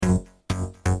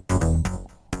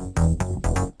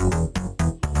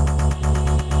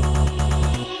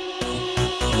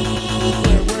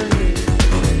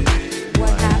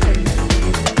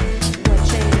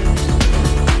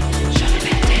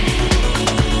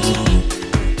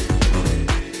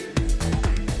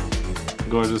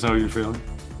Gorgeous, how are you feeling?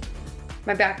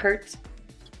 My back hurts.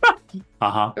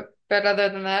 Uh-huh. But other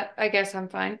than that, I guess I'm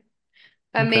fine.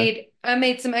 I Okay. made I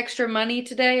made some extra money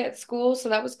today at school, so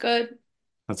that was good.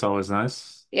 That's always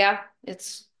nice. Yeah,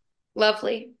 it's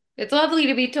lovely. It's lovely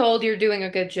to be told you're doing a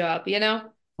good job, you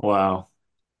know? Wow.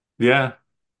 Yeah,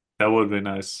 that would be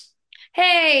nice.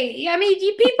 Hey, I mean,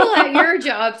 people at your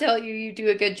job tell you you do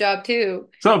a good job too.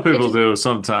 Some It people just do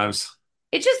sometimes.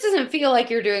 it just doesn't feel like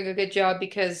you're doing a good job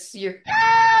because you're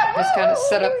just kind of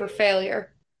set up for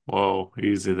failure. Whoa,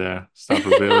 easy there. Stop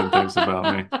revealing things about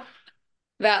me.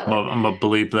 Valid. I'm gonna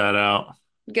bleep that out.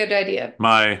 Good idea.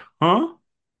 My, huh?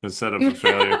 Is set up for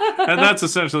failure. And that's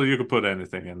essentially, you could put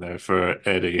anything in there for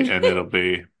Eddie, and it'll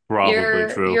be probably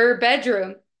true. Your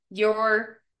bedroom,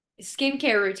 your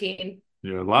skincare routine,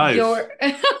 Your life, your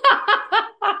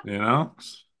you know?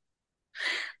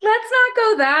 Let's not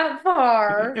go that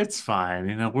far. It's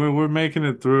fine. We're making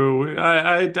it through.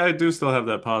 I do still have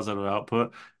that positive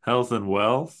output, health and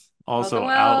wealth. Health and Also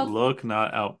wealth. outlook,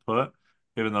 not output.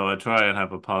 Even though I try and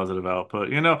have a positive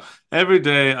output. Every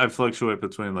day I fluctuate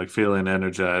between like feeling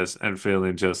energized and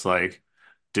feeling just like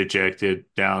dejected,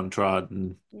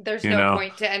 downtrodden, There's you no know.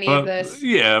 point to any of But this.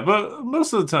 yeah, but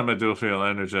most of the time I do feel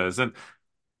energized. And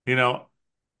you know,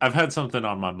 I've had something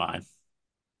on my mind.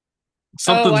 Oh,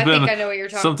 Something's I think been I know what you're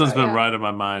talking something's about. been Yeah. right in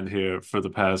my mind here for the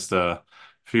past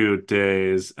few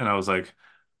days, and I was like,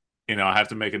 I have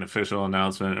to make an official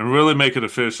announcement and really make it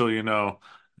official.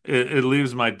 It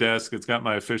leaves my desk. It's got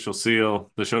my official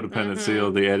seal, the show dependent seal,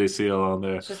 Mm-hmm. the Eddie seal on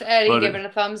there, It's just Eddie but giving a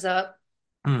thumbs up.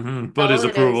 but That's his all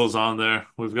it is. approval's on there.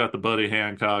 We've got the Buddy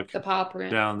Hancock The paw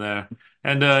print. down there,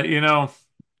 and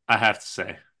I have to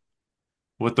say,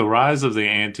 with the rise of the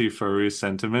anti-furry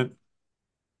sentiment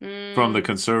from the Mm.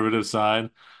 conservative side.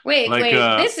 Like Wait.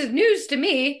 This is news to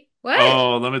me. What?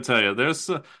 Oh, let me tell you,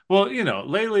 well,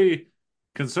 lately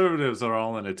conservatives are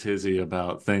all in a tizzy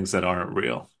about things that aren't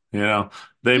real.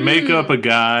 They make up a Mm.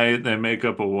 guy, they make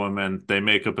up a woman, they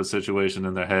make up a situation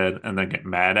in their head and then get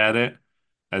mad at it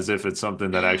as if it's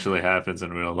something that actually happens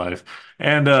in real life.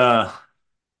 And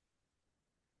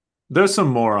there's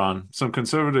some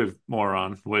conservative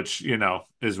moron, which,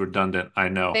 is redundant, I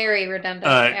know, Very redundant.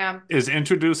 Yeah. is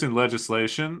introducing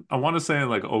legislation, I want to say in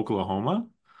like Oklahoma,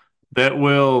 that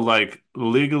will like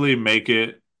legally make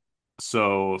it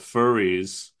so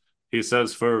he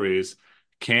says furries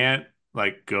can't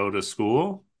like go to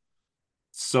school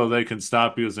so they can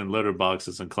stop using litter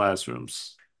boxes in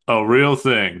classrooms. A real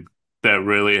thing that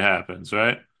really happens,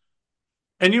 right?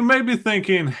 And you may be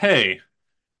thinking, hey,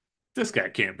 this guy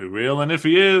can't be real. And if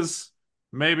he is,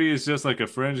 maybe he's just like a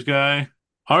fringe guy.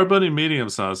 Our buddy Medium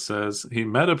Sauce says he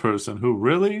met a person who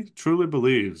really, truly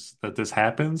believes that this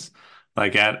happens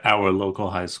like at our local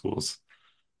high schools.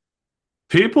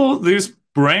 People, these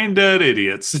brain dead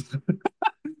idiots,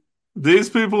 these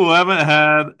people who haven't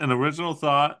had an original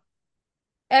thought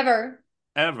Ever.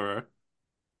 ever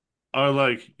are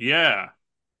like, yeah,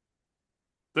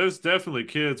 there's definitely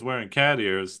kids wearing cat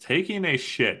ears taking a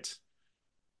shit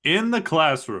in the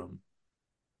classroom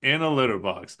in a litter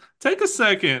box. Take a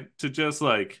second to just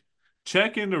like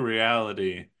check into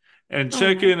reality and Oh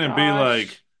check my in and be like,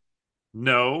 gosh.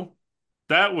 no,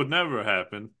 that would never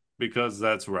happen because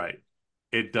that's right.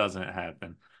 It doesn't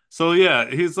happen. So yeah,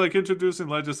 he's like introducing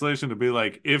legislation to be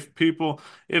like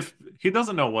if he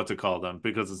doesn't know what to call them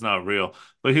because it's not real,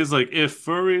 but he's like if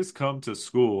furries come to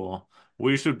school,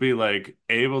 we should be like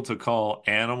able to call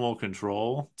animal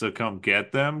control to come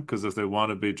get them because if they want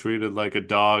to be treated like a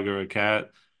dog or a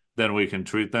cat, then we can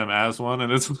treat them as one.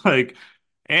 And it's like,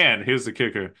 and here's the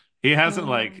kicker. He hasn't Oh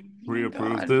like my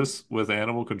pre-approved God. this with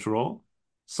animal control.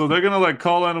 So they're gonna like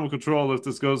call animal control if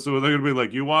this goes through. They're gonna be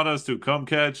like, "You want us to come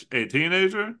catch a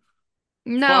teenager?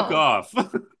 Fuck No. off!"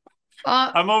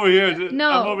 Uh, I'm over here.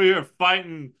 I'm over no. here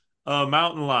fighting a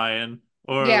mountain lion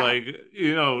or Yeah. like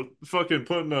fucking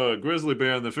putting a grizzly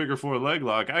bear in the figure four leg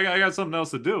lock. I got something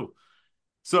else to do.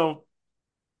 So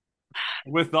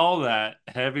with all that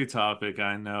heavy topic,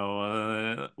 I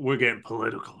know we're getting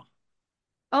political.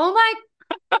 Oh my.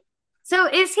 So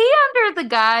is he under the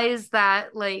guise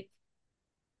that like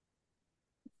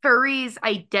furries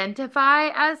identify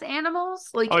as animals?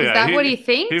 Oh Like, is yeah, that what he he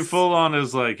thinks? full on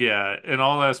is like, yeah, in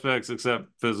all aspects except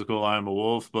physical, I'm a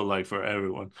wolf, but like for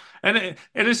everyone. And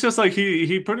it's just like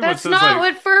he pretty much That's says not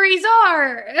like, what furries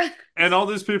are. and all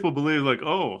these people believe like,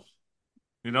 oh,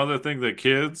 they think that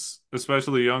kids,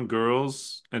 especially young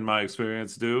girls, in my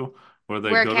experience, do, where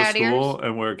they Wear go to cat ears. school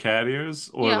and wear cat ears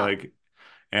or Yeah. like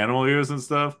animal ears and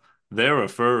stuff. They're a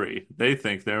furry. They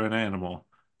think they're an animal.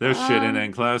 They're shitting in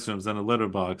Um, classrooms in a litter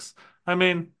box. I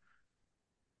mean,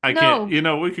 I can't,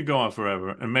 no. we could go on forever,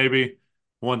 and maybe.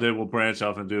 one day we'll branch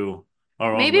off and do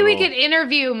our own Maybe we could little.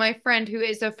 interview my friend who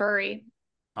is a furry.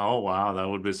 Oh wow, that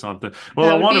would be something. Well, I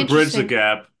That would want be to bridge the interesting.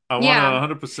 gap. I want to Yeah.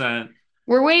 100%.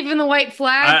 We're waving the white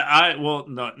flag. Well,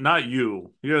 no, not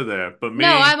you. You're there, but No, me.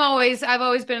 I've always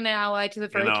been an ally to the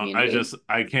furry community.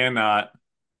 I cannot,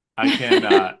 I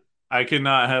cannot, I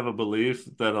cannot have a belief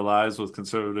that aligns with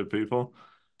conservative people.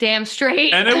 Damn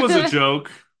straight. And it was a joke.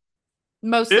 It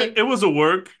Mostly. was a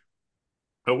work.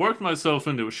 I worked myself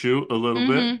into a shoot a little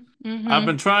bit. Mm-hmm. I've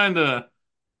been Mm-hmm. trying to,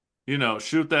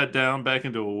 shoot that down back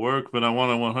into a work, but I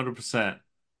want to 100%.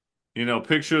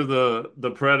 Picture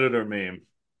the Predator meme.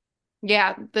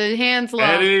 Yeah, the hands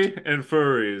Eddie loved. and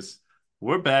furries.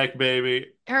 We're back,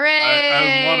 baby.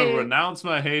 I want to Hooray! renounce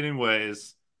my hating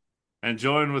ways and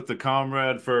join with the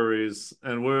comrade furries,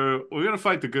 and we're gonna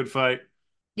fight the good fight.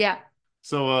 Yeah.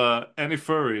 So, any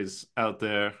furries out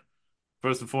there,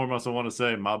 first and foremost, I want to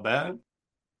say my bad.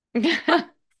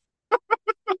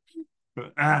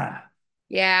 Ah,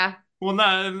 Yeah. well,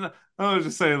 not. I was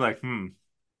just saying, like, you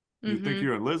think Mm-hmm.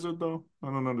 you're a lizard though? I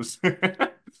don't understand.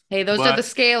 Hey, those are the But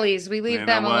scalies. We leave you know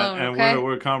them what? alone, And we're okay?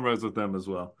 we're comrades with them as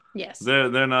well. Yes.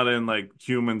 They're not in like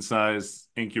human-sized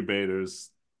incubators.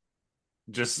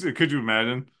 Just could you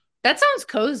imagine? That sounds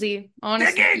cozy,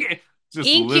 honestly. Just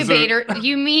lizard. Incubator,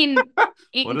 you mean What are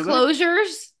they?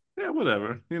 enclosures? Yeah,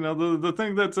 whatever. The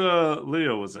thing that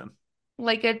Leo was in.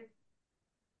 Like a,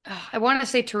 I want to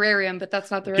say terrarium, but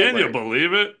that's not the right Can you word.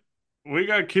 believe it? We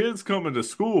got kids coming to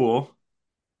school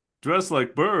dressed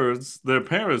like birds. Their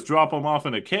parents drop them off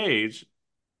in a cage,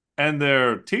 and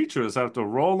their teachers have to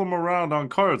roll them around on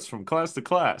carts from class to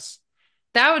class.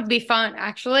 That would be fun,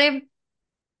 actually.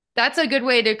 That's a good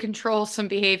way to control some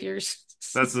behaviors.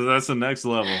 That's the next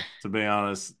level, to be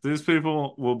honest. These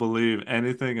people will believe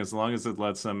anything as long as it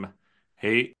lets them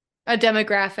hate A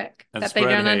demographic and that they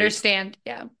spread don't hate. understand.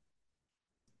 Yeah.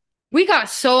 We got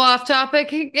so off topic.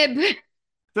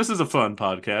 This is a fun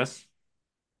podcast.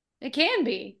 It can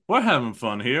be. We're having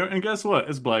fun here, and guess what?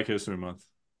 It's Black History Month.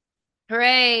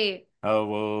 Hooray. Oh,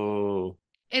 whoa.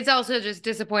 It's also just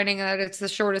disappointing that it's the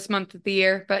shortest month of the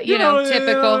year, but You know,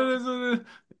 typical. it is,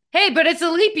 Hey, but it's a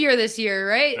leap year this year,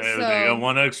 right? they got So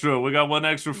one extra. We got one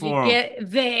extra you for them. get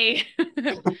they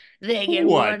get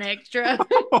one What? extra.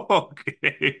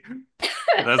 Okay.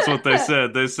 That's what they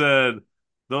said. They said,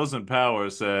 those in power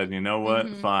said, you know what?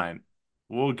 Hmm. Fine.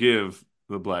 We'll give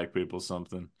the black people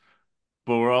something,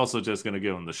 but we're also just going to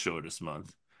give them the shortest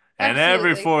month. And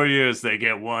every Absolutely. 4 years, they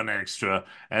get one extra,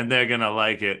 and they're going to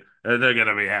like it, and they're going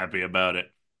to be happy about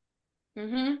it.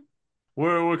 Hmm.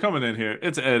 We're coming in here.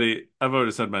 It's Eddie. I've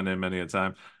already said my name many a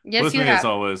time. Yes, With you me, as have.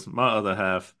 always, my other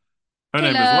half. Her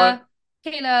name is what?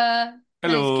 Kayla. Kayla. My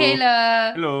name's Hello.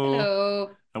 Kayla. Hello.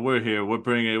 Hello. And we're here.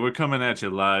 We're coming at you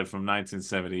live from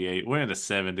 1978. We're in the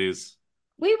 70s.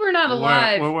 We were not We're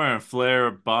alive. wearing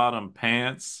flare bottom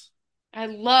pants. I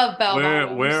love bell We're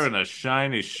bottoms. wearing a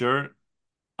shiny shirt.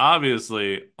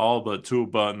 Obviously, all but two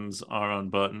buttons are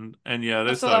unbuttoned. And yeah,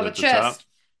 they I still start have a at the top. chest.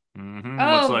 Much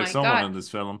Oh like my someone God. in this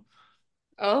film.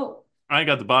 Oh. I ain't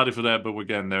got the body for that, but we're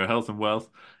getting there. Health and wealth.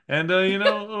 And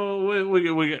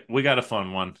we got a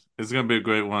fun one. It's gonna be a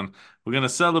great one. We're gonna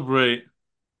celebrate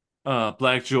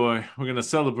Black Joy. We're gonna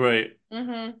celebrate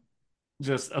Hmm.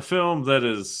 just a film that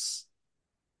is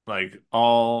like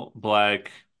all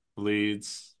black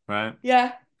leads, right?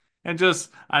 Yeah. And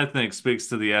just I think speaks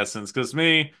to the essence. Because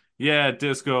me, yeah,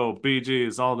 disco, Bee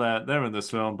Gees, all that, they're in this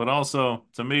film, but also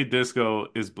to me, disco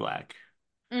is black.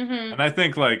 And Hmm. I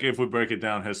think like if we break it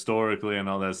down historically and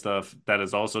all that stuff, that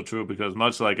is also true because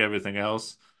much like everything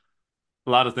else,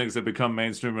 a lot of things that become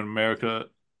mainstream in America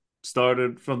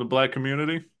started from the black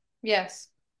community Yes.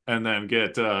 and then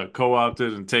get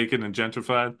co-opted and taken and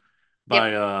gentrified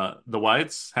by Yep. the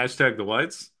whites, hashtag the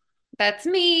whites. That's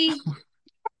me.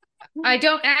 I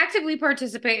don't actively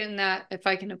participate in that if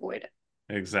I can avoid it.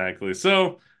 Exactly.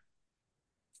 So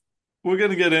we're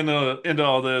gonna get into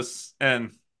all this,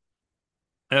 and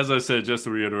as I said, just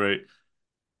to reiterate,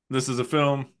 this is a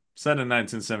film set in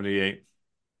 1978,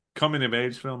 coming of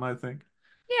age film, I think.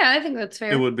 Yeah, I think that's It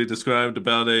fair. would be described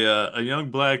about a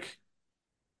young black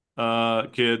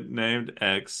kid named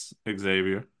X,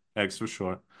 Xavier, X for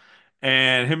short.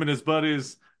 And him and his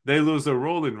buddies, they lose their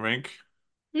rolling rink,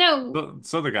 No.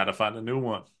 so they gotta find a new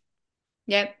one.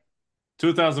 Yep.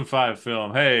 2005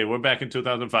 film. Hey, we're back in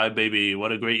 2005, baby.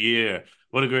 What a great year.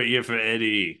 What a great year for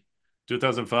Eddie.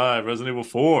 2005, Resident Evil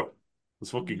 4.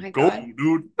 Let's Oh fucking my go, God.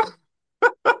 dude.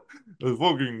 Let's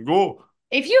fucking go.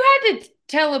 If you had to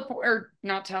teleport, or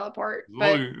not teleport,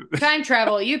 but Let's time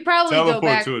travel, you'd probably go teleport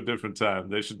back. to a different time.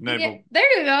 They should You name get,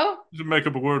 there you go. should make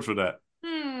up a word for that.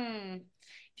 Hmm.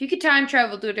 if you could time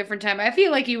travel to a different time, I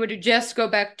feel like you would just go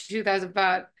back to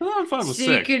 2005. 2005 was So you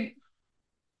sick. could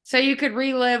so you could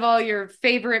relive all your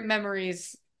favorite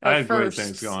memories I of had great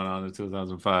things firsts. going on in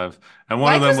 2005, and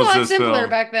one of Life them was a was lot this simpler film.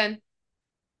 back then.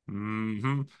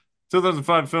 hmm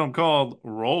 2005 film called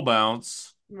Roll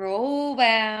Bounce. Roll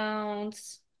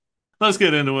bounce. Let's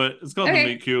get into it. It's called The Okay.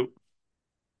 Meet Cute.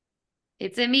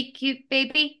 It's a meet cute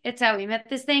baby. It's how we met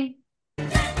this thing.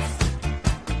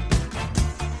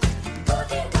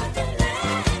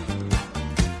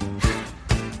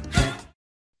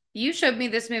 You showed me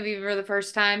this movie for the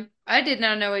first time. I did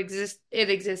not know it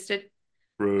existed.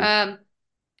 Rude. Um,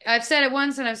 I've said it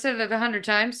once and I've said it 100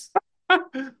 times.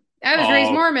 I was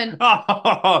raised Oh, Mormon,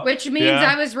 oh, which means I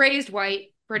yeah. was raised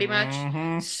white, pretty much.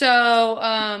 hmm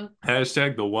So,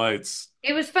 Hashtag the whites.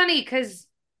 it was funny because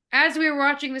as we were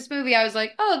watching this movie, I was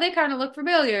like, "Oh, they kind of look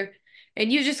familiar,"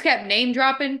 and you just kept name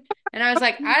dropping, and I was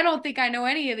like, "I don't think I know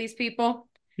any of these people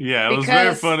Yeah, it was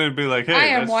very because funny to be like, I hey,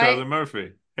 am that's Charlie white."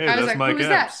 Murphy. Hey, I was that's like, "Who Mike is that?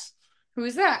 Epps. Who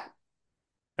is that?"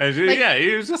 And Like, yeah,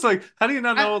 he was just like, how do you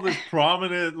not know I all these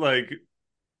prominent like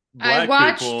I black watched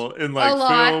people in a like lot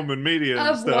film and media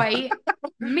and of stuff? white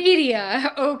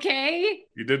media. Okay.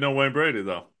 You did know Wayne Brady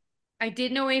though. I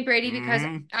did know Wayne Brady because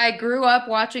hmm I grew up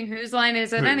watching Whose Line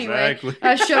Is It Anyway? Exactly.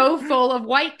 A show full of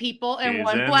white people and He's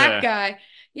one in black there. guy.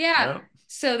 Yeah. Yep.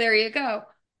 So there you go.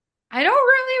 I don't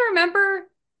really remember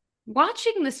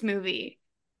watching this movie.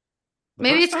 The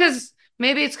first time?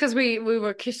 Maybe it's because we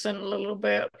were kissing a little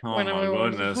bit Oh when my we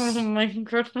were oh goodness. my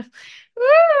goodness.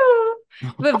 Woo!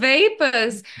 The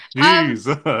vapors.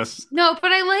 Jesus. No,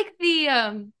 but I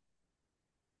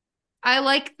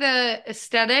like the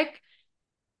aesthetic.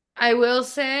 I will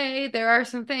say there are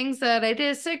some things that I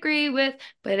disagree with,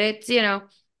 but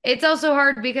it's also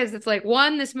hard because it's like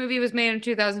one, this movie was made in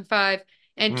 2005,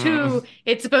 and Mm. two,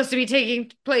 it's supposed to be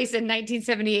taking place in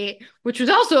 1978, which was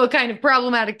also a kind of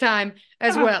problematic time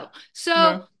as Ah, well. So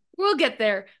yeah. we'll get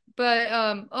there. But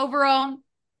overall,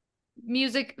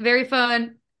 music very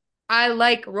fun. I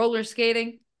like roller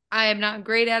skating. I am not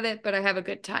great at it, but I have a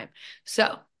good time.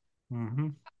 So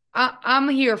hmm I'm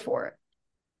here for it.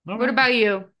 All What right. about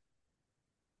you?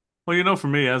 Well, for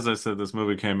me, as I said, this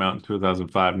movie came out in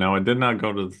 2005. Now, I did not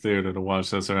go to the theater to watch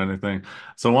this or anything.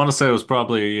 So I want to say it was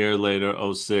probably a year later,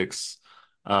 '06,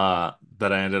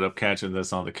 that I ended up catching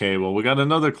this on the cable. We got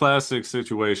another classic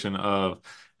situation of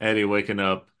Eddie waking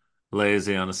up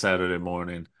lazy on a Saturday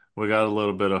morning. We got a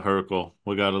little bit of Hercule.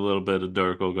 We got a little bit of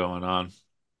Durkle going on,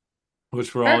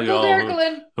 which for all Urkel y'all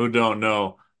Derkelin, who don't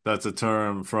know, that's a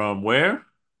term from where?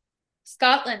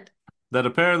 Scotland. That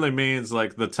apparently means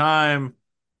like the time.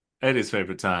 Eddie's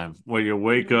favorite time, where you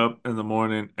wake Hmm. up in the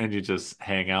morning and you just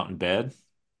hang out in bed.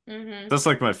 Hmm. That's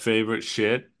like my favorite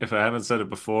shit. If I haven't said it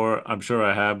before, I'm sure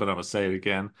I have, but I'm gonna say it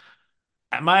again.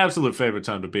 My absolute favorite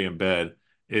time to be in bed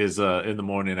is in the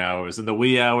morning hours, in the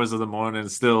wee hours of the morning,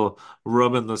 still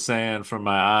rubbing the sand from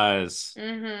my eyes.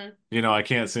 Hmm. I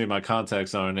can't see my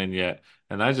contacts aren't in yet,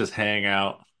 and I just hang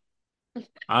out.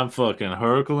 I'm fucking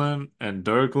Herkling and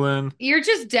Dirkling. You're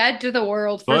just dead to the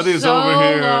world for Buddy's over so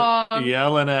here long.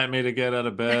 yelling at me to get out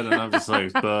of bed, and I'm just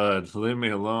like, Bud, leave me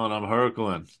alone. I'm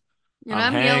Herkling. And I'm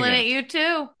I'm yelling hanging. at you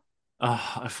too.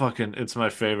 It's my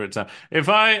favorite time. If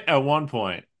I, at one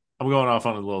point, I'm going off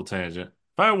on a little tangent.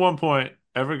 If I, at one point,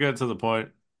 ever get to the point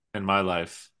in my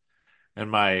life, in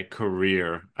my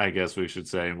career, I guess we should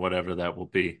say, whatever that will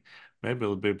be, maybe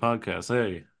it'll be a podcast.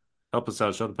 Hey, help us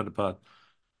out. Shut up in the pod.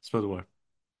 Spread the word.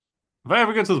 If I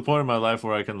ever get to the point in my life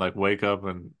where I can like wake up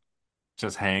and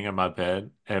just hang in my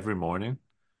bed every morning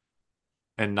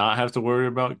and not have to worry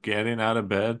about getting out of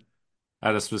bed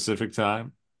at a specific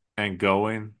time and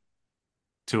going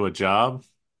to a job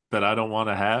that I don't want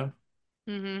to have,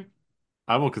 Hmm.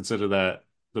 I will consider that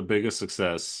the biggest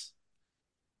success.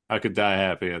 I could die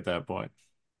happy at that point.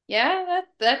 Yeah,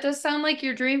 that does sound like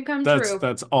your dream come That's true.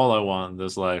 that's all I want in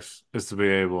this life is to be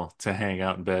able to hang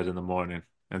out in bed in the morning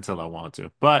until I want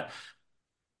to. But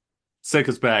take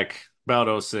us back about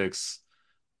 '06.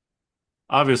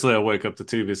 Obviously, I wake up the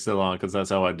TV still on because that's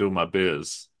how I do my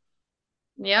biz.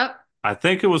 Yep. I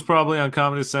think it was probably on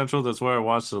Comedy Central. That's where I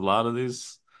watched a lot of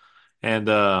these. And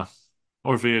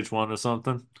or VH1 or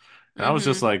something. And I was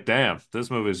just Hmm. like, damn, this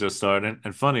movie's just starting.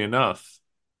 And funny enough,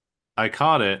 I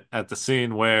caught it at the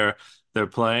scene where they're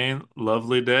playing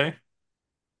Lovely Day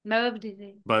Lovely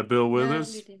day. by Bill Lovely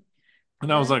Withers. day.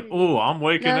 And I was like, Lovely day. oh, I'm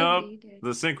waking up. Lovely day. The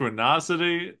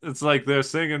synchronicity. It's like they're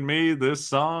singing me this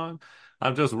song.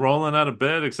 I'm just rolling out of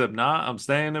bed, except not. I'm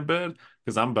staying in bed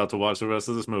because I'm about to watch the rest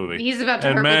of this movie. He's about to And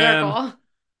Herkle man, Derkle.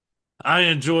 I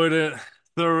enjoyed it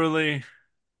thoroughly.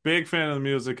 Big fan of the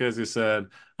music, as you said.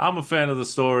 I'm a fan of the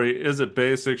story. Is it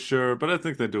basic? Sure, but I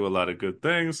think they do a lot of good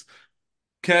things.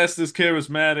 Cast is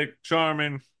charismatic,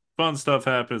 charming, fun stuff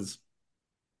happens,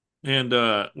 and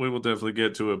we will definitely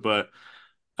get to it. But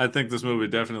I think this movie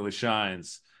definitely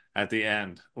shines at the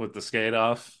end with the skate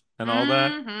off and all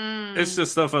that. It's Hmm.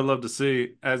 just stuff I love to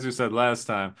see. As you said last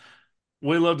time,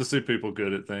 we love to see people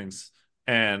good at things,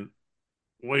 and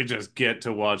we just get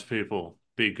to watch people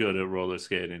be good at roller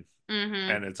skating, Hmm.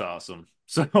 and it's awesome.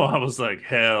 So I was like,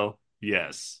 hell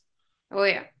yes. Oh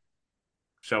yeah.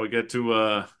 Shall we get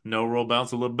to no roll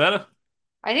bounce a little better?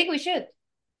 I think we should.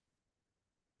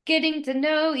 Getting to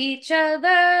know each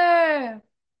other.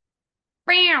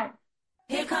 Meow.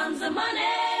 Here comes the money.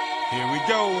 Here we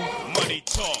go. Money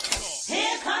talk.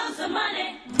 Here comes the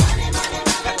money. Money, money,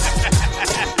 money,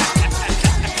 money,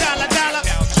 Dollar,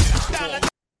 dollar.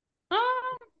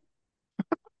 Oh,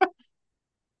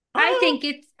 Ah,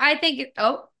 I think it,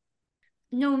 oh,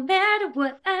 no matter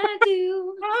what I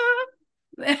do. ah.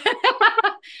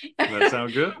 Does that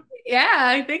sound good? Yeah,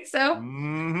 I think so.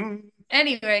 Hmm.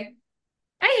 Anyway,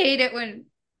 I hate it when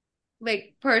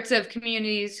like parts of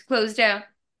communities close down.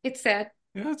 It's sad.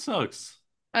 Yeah, it sucks.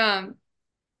 Um,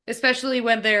 Especially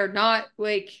when they're not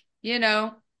like,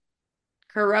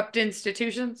 corrupt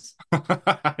institutions.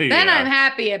 Then I'm Yeah.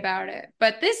 happy about it.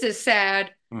 But this is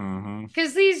sad Hmm.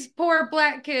 because these poor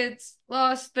black kids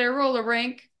lost their roller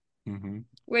rink, Hmm.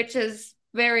 which is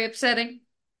very upsetting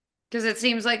because it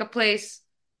seems like a place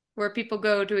where people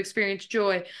go to experience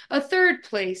joy. A third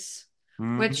place,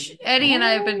 which Hmm. Eddie and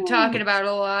I have been talking Ooh, about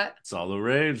a lot. it's all the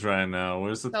rage right now.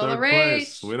 Where's the All the third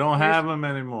place? We rage. don't There's have them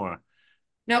anymore.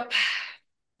 nope.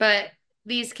 But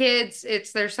these kids,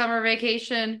 it's their summer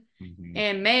vacation, Hmm.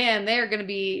 and man, they're going to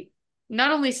be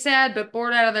not only sad but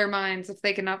bored out of their minds if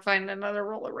they cannot find another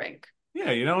roller rink.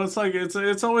 Yeah, it's like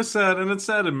it's always sad, and it's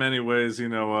sad in many ways.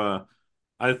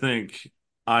 I think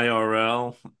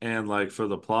IRL and like for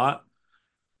the plot.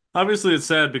 Obviously, it's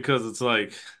sad because it's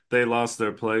like they lost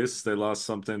their place. They lost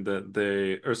something that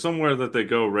they or somewhere that they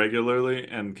go regularly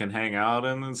and can hang out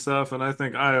in and stuff. And I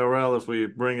think IRL, if we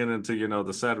bring it into,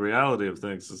 the sad reality of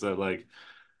things, is that like,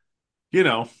 you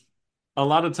know, a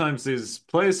lot of times these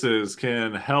places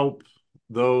can help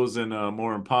those in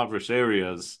more impoverished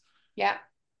areas Yeah.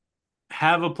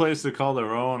 have a place to call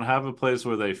their own, have a place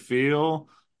where they feel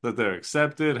that they're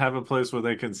accepted, have a place where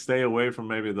they can stay away from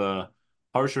maybe the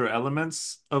harsher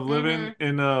elements of living Mm-hmm.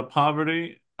 in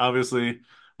poverty. Obviously,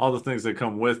 all the things that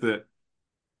come with it.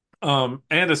 And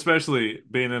especially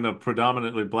being in a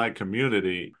predominantly black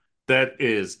community that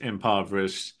is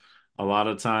impoverished. A lot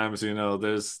of times,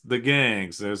 there's the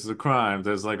gangs, there's the crime,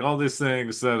 there's like all these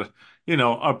things that,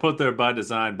 are put there by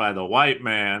design by the white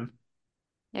man.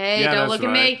 Hey, Yeah, don't that's look at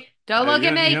right. me. Don't look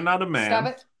at You're me. not a Stop man.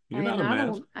 it. You're not a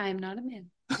man. I am not a man.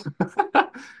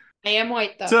 I am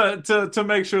white though. To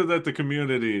make sure that the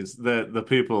communities that the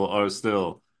people are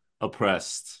still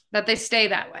oppressed. That they stay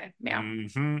that way. Yeah.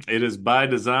 It is by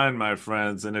design, my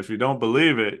friends. And if you don't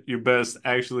believe it, you best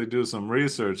actually do some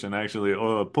research and actually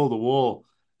pull the wool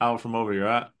out from over your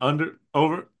eye, under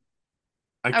over.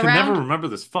 I can never Around remember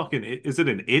this fucking. Is it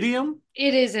an idiom?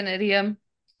 it is an idiom.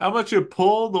 How about you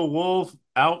pull the wool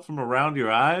out from around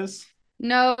your eyes?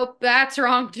 Nope, that's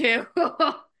wrong too.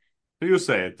 You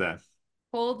say it then.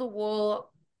 Pull the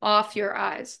wool off your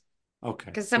eyes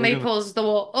Okay, because we're somebody pulls the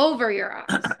wool over your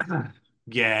eyes. gonna.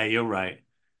 Yeah, you're right.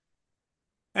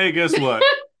 Hey, guess what?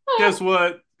 Guess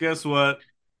what? Guess what?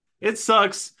 It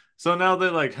sucks. So now they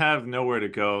like have nowhere to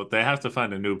go. They have to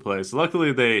find a new place.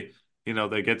 Luckily, they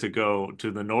get to go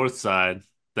to the north side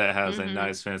that has a Hmm.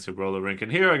 nice fancy roller rink.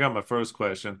 And here I got my first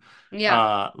question.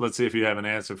 Yeah. Let's see if you have an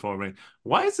answer for me.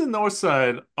 Why is the north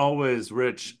side always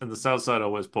rich and the south side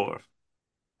always poor?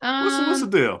 What's the Um,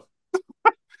 deal?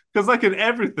 Because like in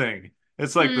everything,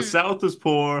 it's like the hmm. south is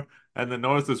poor and the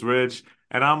north is rich,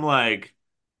 and I'm like,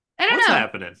 I don't what's know.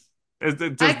 happening? Does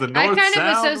the I north kind of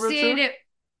sound associate richer? it,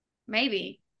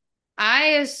 maybe.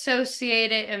 I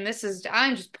associate it, and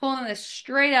I'm just pulling this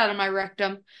straight out of my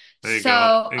rectum. There you So,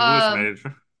 go. English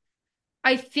major.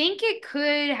 I think it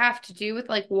could have to do with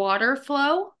like water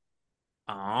flow.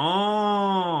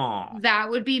 Oh, That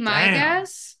would be my damn.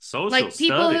 guess. Social Like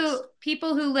studies.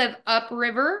 people who live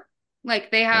upriver,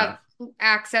 like they have Yeah.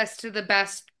 access to the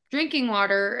best drinking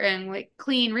water and like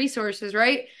clean resources,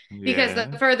 right? Because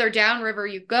the Yeah. further downriver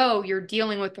you go, you're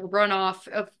dealing with the runoff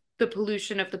of the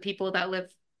pollution of the people that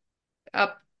live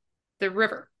up the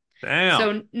river. Damn.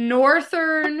 So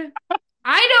northern,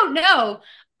 I don't know.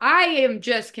 I am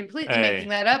just completely making Hey,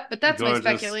 that up, but that's my gorgeous.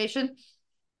 speculation.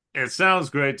 It sounds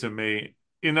great to me.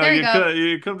 There you go.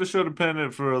 You come to show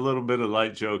dependent for a little bit of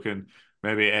light joking.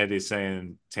 Maybe Eddie's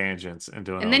saying tangents and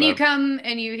doing And all then you that. come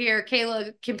and you hear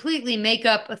Kayla completely make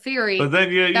up a But theory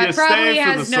then you that stay probably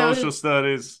for the has social no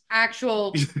studies.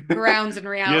 actual grounds in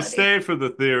You reality. stay for the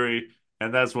theory,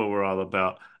 and that's what we're all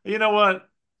about. You know what?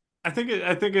 I think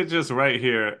it just right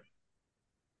here.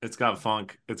 It's got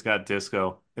funk, it's got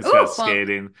disco, it's got Ooh, funk.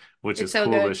 skating, which It's is so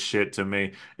cool as good. shit to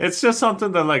me. It's just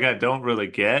something that like I don't really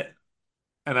get,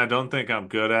 and I don't think I'm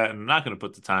good at, and I'm not gonna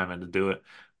put the time in to do it.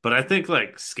 But I think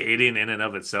like skating in and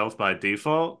of itself by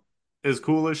default is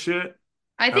cool as shit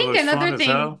I and think looks fun another as thing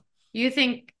hell. you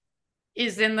think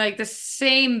is in like the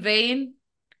same vein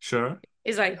Sure.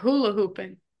 is like hula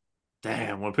hooping.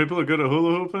 Damn, when people are good at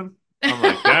hula hooping, I'm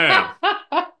like, damn.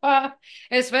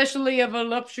 Especially a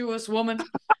voluptuous woman.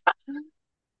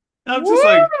 I'm just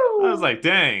like, I was Woo! like,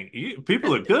 dang,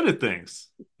 people are good at things,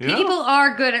 you People know?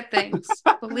 are good at things,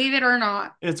 believe it or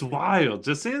not. It's wild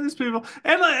just seeing these people,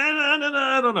 and like, and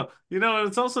I don't know, and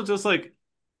it's also just like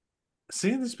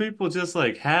seeing these people just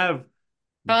like have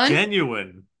Fun?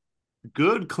 genuine,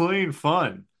 good, clean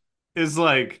fun is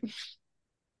like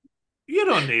you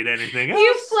don't need anything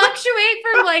You else. fluctuate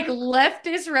from like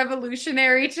leftist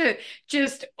revolutionary to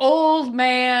just old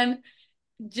man,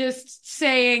 just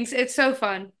sayings. It's so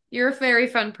fun. You're a very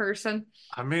fun person.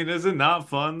 I mean, is it not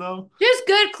fun though? Just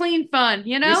good, clean fun,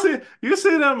 you You know? see, you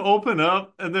see them open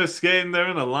up and they're skating there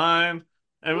in a line.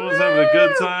 Everyone's having a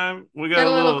good Woo! time. Got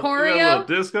a little We got a little choreo?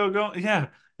 disco going. Yeah,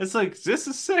 it's like this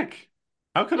is sick.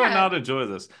 How could I Yeah, not enjoy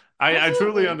this? I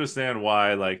truly absolutely. understand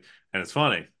why. Like, and it's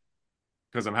funny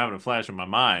because I'm having a flash in my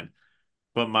mind.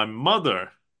 But my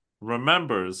mother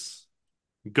remembers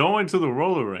going to the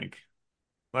roller rink.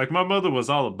 Like my mother was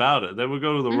all about it. They would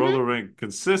go to the Hmm. roller rink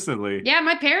consistently, Yeah,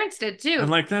 my parents did and too.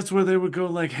 like that's where they would go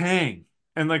like hang.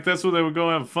 And like that's where they would go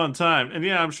have a fun time. And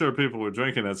yeah, I'm sure people were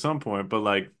drinking at some point, but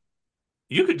like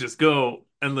you could just go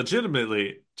and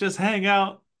legitimately just hang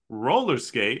out, roller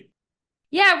skate.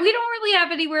 Yeah, we don't really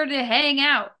have anywhere to hang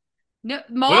out. No,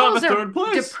 We don't have malls a third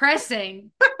are place.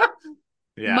 depressing.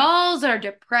 Yeah. Malls are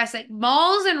depressing.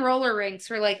 Malls and roller rinks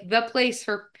were like the place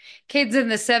for kids in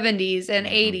the 70s and Hmm.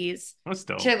 80s That's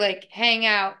to dope. like hang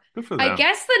out. Good for I them.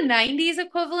 guess the 90s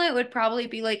equivalent would probably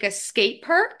be like a skate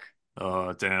park.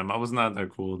 Oh, damn. I was not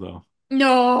that cool though.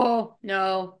 No,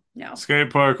 no, no.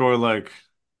 Skate park or like,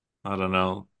 I don't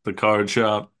know, the card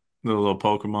shop, the little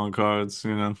Pokemon cards,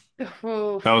 That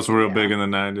Oof, was real big yeah, in the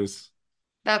 90s.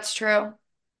 that's true.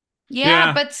 Yeah,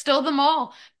 Yeah. but still the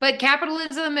mall. But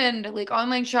capitalism and like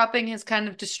online shopping has kind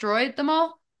of destroyed the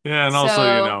mall. Yeah, and also,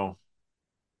 So,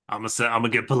 I'm gonna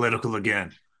get political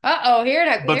again. uh-oh,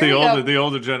 But here we go. the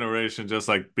older generation just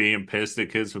like being pissed at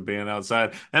kids for being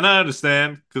outside. And I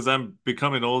understand because I'm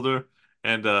becoming older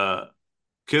and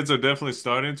kids are definitely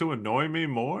starting to annoy me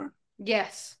more.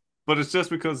 Yes. But it's just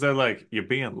because they're like, you're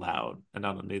being loud and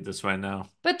I don't need this right now.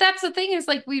 But that's the thing is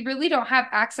like we really don't have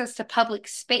access to public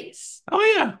space. Oh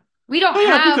yeah. We don't Oh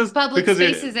yeah, have public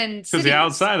spaces in because you're cities,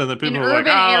 outside and then in people are like, urban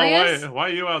 "Oh, areas. why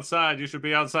are you outside? You should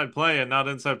be outside playing, not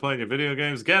inside playing your video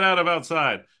games. Get out of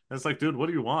outside." And it's like, dude, what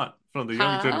do you want from the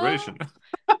younger Huh? generation?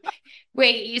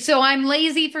 Wait, so I'm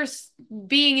lazy for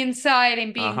being inside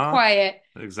and being Uh-huh. quiet,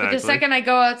 but the Exactly. second I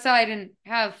go outside and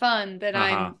have fun, then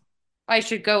Uh-huh. I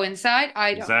should go inside?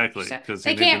 I don't Exactly. understand. Because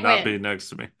you They need to can't not be win. next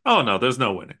to me. Oh no, there's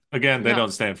no winning. Again, they No.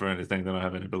 don't stand for anything. They don't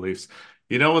have any beliefs.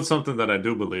 You know what's something that I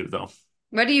do believe though?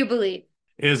 What do you believe?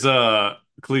 Is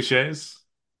cliches,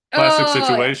 classic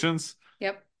Oh, yeah. situations.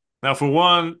 Yep. Now, for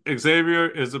one, Xavier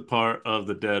is a part of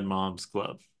the Dead Moms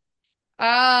Club.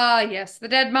 Ah, yes, the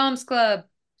Dead Moms Club.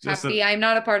 Just an Happy I'm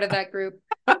not a part of that group.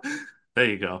 there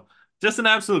you go. Just an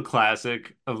absolute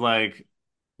classic of like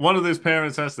one of these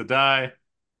parents has to die.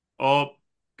 Oh,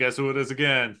 guess who it is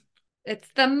again? It's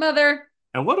the mother.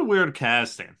 And what a weird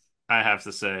casting, I have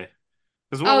to say.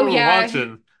 Because when Oh, we were yeah.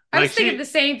 watching, I like was thinking the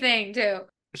same thing too.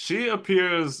 she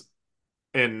appears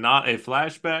in not a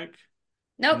flashback,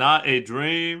 Nope. not a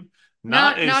dream,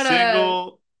 not a Not a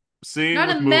single scene not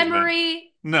a with movement.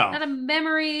 memory, No, not a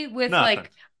memory with nothing.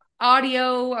 like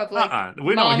audio of like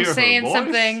We don't mom hear her saying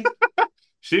voice. something.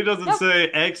 She doesn't Nope. say,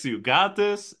 X, you got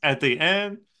this at the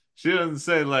end. She doesn't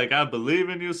say, like, I believe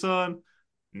in you, son.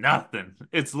 Nothing.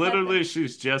 It's Nothing. literally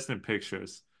she's just in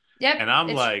pictures. Yep. And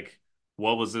I'm It's like,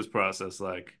 what was this process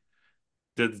like?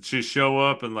 Did she show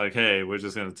up and like, hey, we're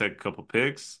just gonna take a couple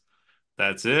pics?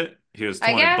 That's it. Here's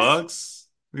I 20 guess. bucks.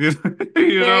 You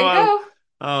There know, you go.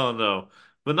 I don't know.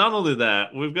 But not only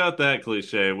that, we've got that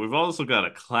cliche. We've also got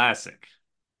a classic.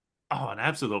 Oh, an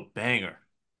absolute banger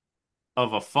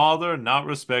of a father not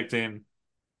respecting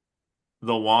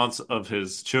the wants of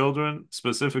his children,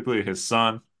 specifically his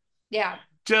son, Yeah.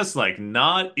 just like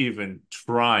not even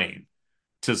trying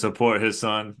to support his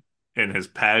son. in his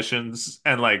passions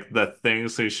and like the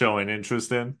things he's showing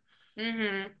interest in.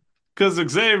 Mm-hmm. Because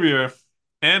Xavier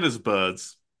and his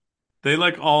buds, they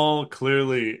like all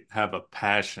clearly have a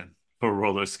passion for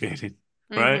roller skating,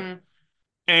 right? Mm-hmm.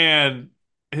 And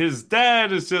his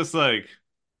dad is just like,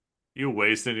 you're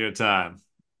wasting your time.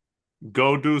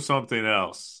 Go do something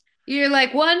else, You're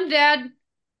like, one, Dad,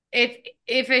 if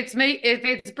if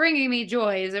it's bringing me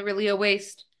joy, is it really a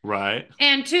waste? right?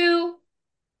 And two,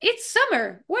 it's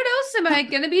summer. What else am I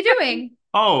gonna be doing?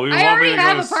 Oh, you I want me already to go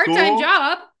have to a part-time school?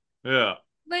 job. Yeah.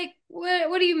 Like,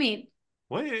 what do you mean?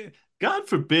 Wait, God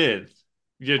forbid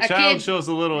your A child kid shows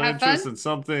a little have interest fun? in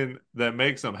something that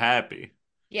makes him happy.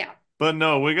 Yeah. But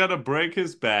no, we got to break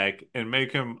his back and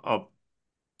make him a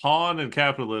pawn in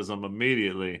capitalism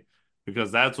immediately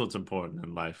because that's what's important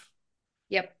in life.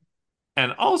 Yep.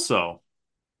 And also,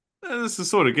 and this is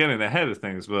sort of getting ahead of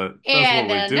things, but that's what And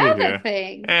we do another here.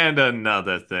 thing. And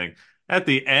another thing, at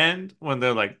the end, when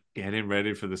they're like getting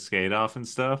ready for the skate off and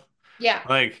stuff, Yeah.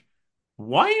 like,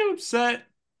 why are you upset?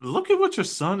 Look at what your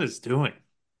son is doing.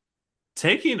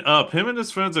 Taking up, him and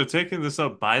his friends are taking this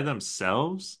up by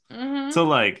themselves Mm-hmm. to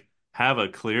like have a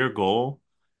clear goal.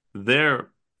 They're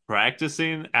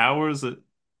practicing hours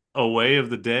away of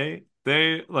the day.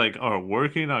 They like are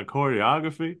working on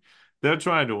choreography. They're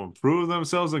trying to improve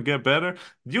themselves and get better.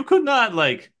 You could not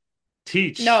like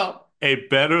teach No. a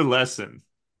better lesson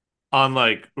on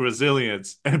like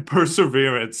resilience and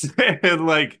perseverance and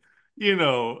like,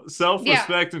 Yeah.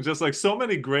 self-respect and just like so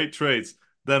many great traits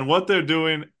than what they're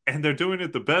doing, and they're doing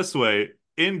it the best way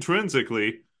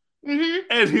intrinsically. Mm-hmm.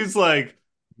 And he's like,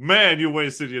 man, you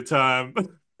wasted your time. Why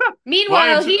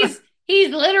Meanwhile, aren't you?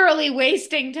 he's literally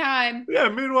wasting time Yeah,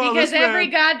 meanwhile, because this every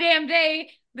man, goddamn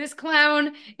day this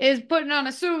clown is putting on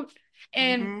a suit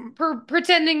and mhm,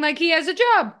 pretending like he has a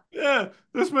job. yeah,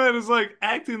 this man is like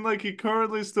acting like he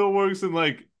currently still works in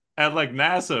like at like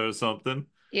NASA or something,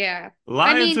 Yeah. I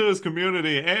lying to mean, his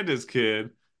community and his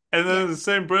kid, and then yeah. in the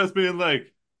same breath being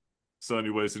like, son,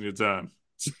 you're wasting your time.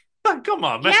 Come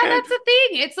on, Yeah, man. that's the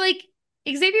thing. It's like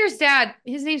Xavier's dad,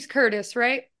 his name's Curtis,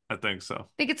 right? I I think so.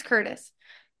 think it's Curtis.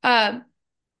 Um,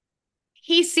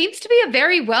 he seems to be a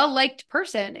very well-liked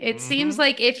person. It seems Hmm.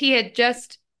 like if he had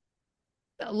just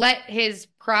let his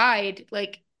pride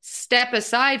like step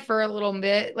aside for a little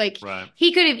bit, like Right.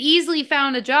 he could have easily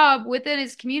found a job within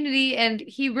his community and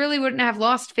he really wouldn't have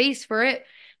lost face for it.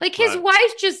 Like his Right.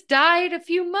 wife just died a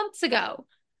few months ago.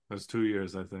 That's 2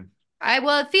 years, I think.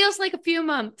 Well, it feels like a few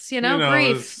months,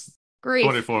 grief, It's grief.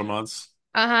 24 months.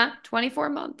 Uh-huh, 24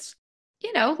 months.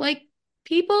 Like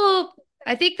people,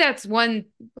 I think that's one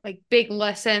like big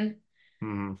lesson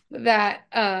Hmm. that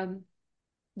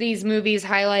these movies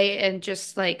highlight and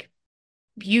just like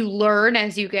you learn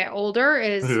as you get older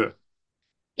is Yeah.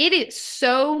 it is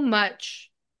so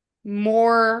much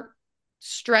more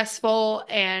stressful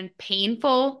and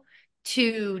painful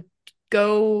to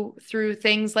go through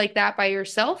things like that by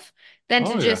yourself than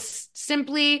to Oh, yeah. just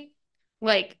simply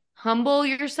like humble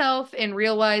yourself and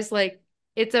realize like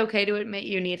it's okay to admit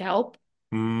you need help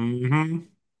Hmm.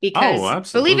 Oh, because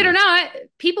believe it or absolutely. not,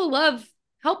 people love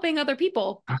helping other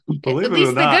people, Believe at it or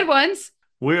least the good not, ones.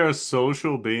 we are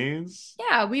social beings.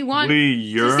 Yeah, we want We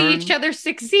to see each yearn other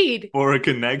succeed. for a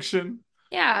connection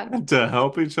Yeah, and to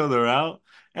help each other out.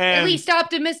 at And least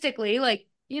optimistically, like,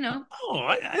 oh,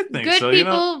 I think good so.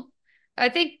 people, I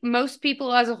think most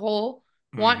people as a whole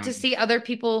want to Hmm. see other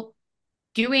people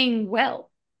doing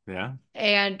well Yeah.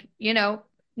 and,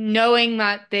 knowing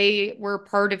that they were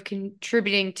part of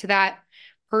contributing to that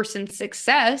person's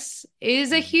success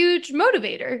is a huge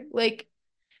motivator. Like,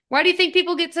 why do you think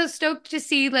people get so stoked to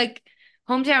see like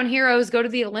hometown heroes go to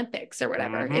the Olympics or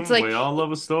whatever? It's We like, all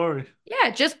love a story. yeah,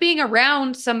 just being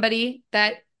around somebody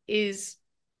that is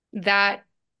that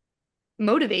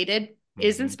motivated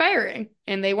is Hmm. inspiring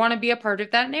and they want to be a part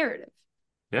of that narrative.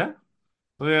 Yeah.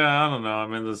 Well, yeah, I don't know. I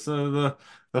mean,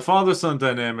 the father-son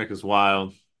dynamic is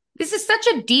wild. This is such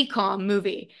a DCOM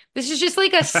movie. This is just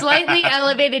like a slightly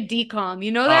elevated DCOM.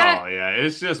 You know that? Oh yeah,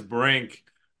 it's just Brink,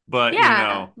 but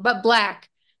Yeah, but black.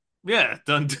 yeah,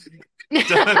 done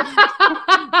done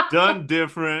done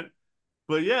different.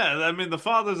 But yeah, I mean the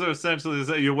fathers are essentially is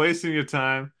that you're wasting your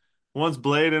time. One's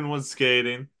blading, one's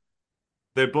skating.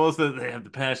 They have the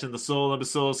passion, the soul. I'm a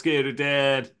soul skater,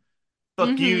 Dad.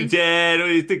 Fuck you, Hmm. Dad. What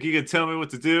do you think you can tell me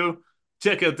what to do?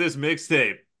 Check out this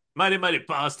mixtape. Mighty Mighty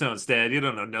Boss Tones, Dad. You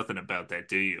don't know nothing about that,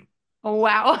 do you?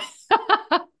 Wow.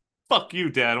 Fuck you,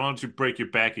 Dad. Why don't you break your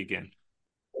back again?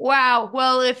 Wow.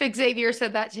 Well, if Xavier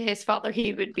said that to his father,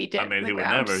 he would be I dead in mean, the he would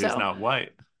ground. never. He's So not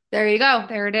white. there you go.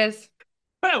 There it is.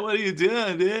 Hey, what are you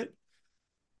doing, dude?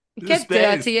 He This could do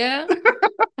that to space.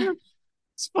 you.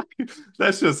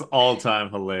 That's just all time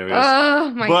hilarious. Oh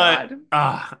my But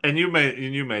God. and you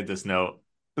made this note.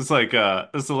 It's like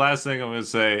it's the last thing I'm gonna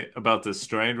say about this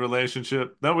strained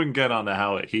relationship. Then we can get on to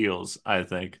how it heals, I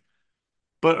think.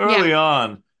 But Yeah. early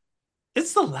on,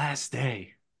 it's the last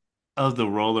day of the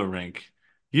roller rink.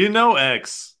 You know,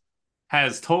 X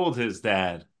has told his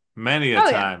dad many a Oh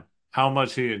yeah. time how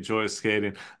much he enjoys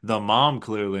skating. The mom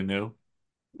clearly knew.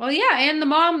 Well, yeah, and the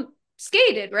mom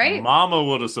skated, right? Mama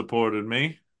would have supported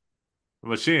me,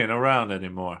 but she ain't around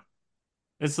anymore.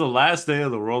 It's the last day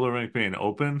of the roller rink being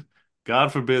open.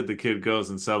 God forbid the kid goes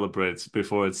and celebrates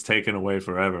before it's taken away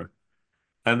forever.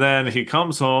 And then he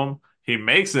comes home, he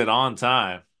makes it on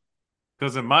time.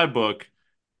 Because in my book,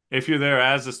 if you're there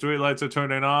as the streetlights are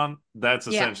turning on, that's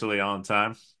Yeah. essentially on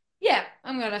time. Yeah,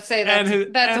 I'm gonna say And that's his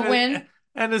that's a win.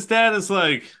 and his dad is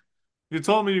like, "You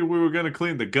told me we were gonna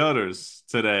clean the gutters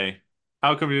today.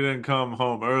 How come you didn't come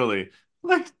home early?"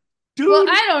 Like, Well, dude,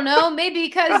 I don't know, maybe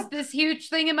because this huge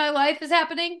thing in my life is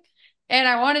happening and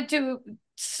I wanted to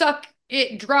suck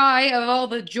it dry of all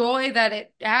the joy that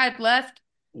it had left.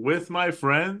 with my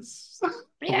friends, with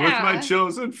my Yeah.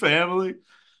 chosen family.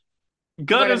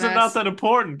 What a Gutters are not mess. that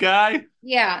important, guy.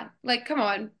 Yeah, like come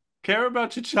on. Care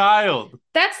about your child.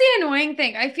 That's the annoying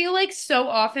thing. I feel like so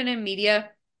often in media,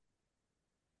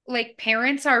 like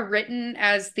parents are written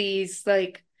as these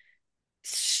like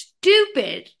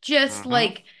stupid, just Mm-hmm.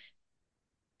 like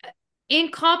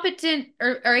incompetent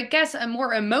or I guess a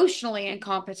more emotionally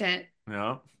incompetent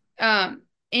Yeah. um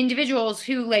individuals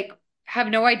who like have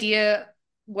no idea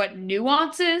what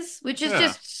nuance is, which is Yeah.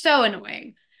 just so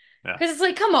annoying. Yeah. Because it's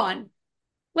like, come on.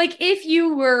 Like if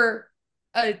you were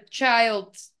a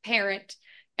child's parent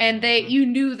and they Mm-hmm. you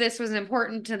knew this was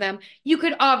important to them, you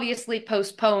could obviously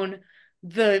postpone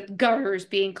the gutters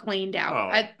being cleaned out.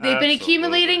 Oh, They've been absolutely.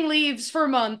 accumulating leaves for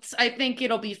months. I think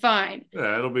it'll be fine.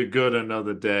 Yeah, it'll be good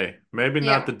another day. Maybe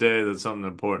not Yeah, the day that something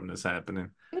important is happening.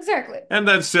 exactly. And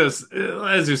that's just,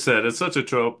 as you said, it's such a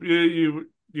trope. You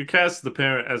cast the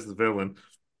parent as the villain,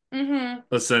 Mm-hmm.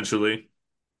 essentially,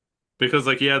 because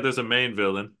like yeah, there's a main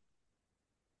villain.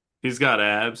 He's got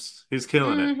abs. He's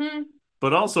killing it. Mm-hmm.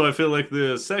 But also, I feel like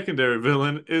the secondary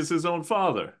villain is his own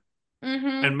father,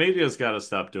 Mm-hmm. and media's got to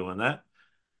stop doing that.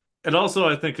 And also,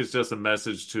 I think it's just a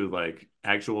message to like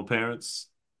actual parents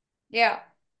Yeah.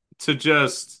 to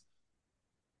just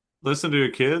listen to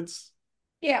your kids,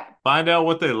 Yeah. find out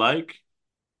what they like,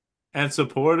 and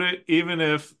support it, even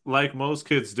if, like most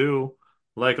kids do,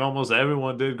 like almost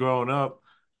everyone did growing up,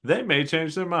 they may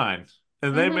change their mind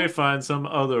and they may Mm-hmm. find some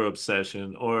other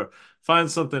obsession or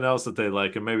find something else that they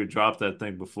like and maybe drop that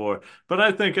thing before. But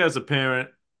I think as a parent,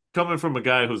 coming from a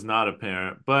guy who's not a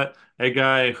parent, but a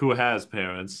guy who has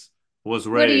parents, was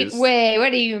raised.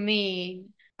 What do you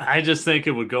mean? I just think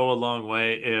it would go a long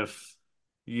way if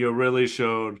you really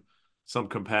showed some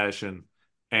compassion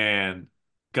and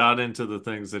got into the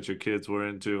things that your kids were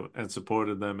into and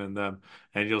supported them in them,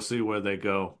 and you'll see where they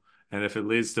go. And if it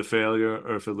leads to failure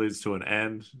or if it leads to an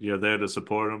end, you're there to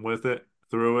support them with it,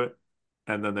 through it,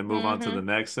 and then they move on to the Mm-hmm.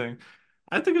 next thing.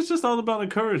 I think it's just all about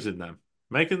encouraging them,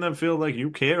 making them feel like you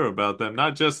care about them,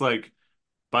 not just like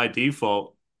by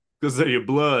default because they're your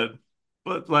blood,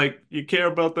 but like you care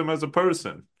about them as a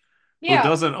person who Yeah.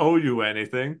 doesn't owe you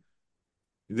anything.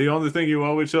 The only thing you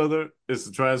owe each other is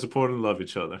to try and support and love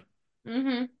each other.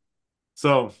 Mm-hmm.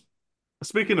 So,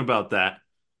 speaking about that,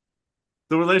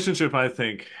 the relationship, I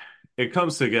think it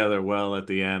comes together well at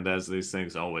the end, as these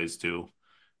things always do.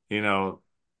 You know,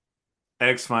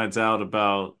 X finds out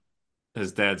about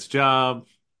his dad's job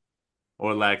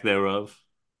or lack thereof.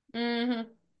 Mm-hmm.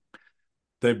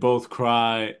 They both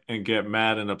cry and get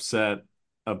mad and upset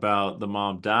about the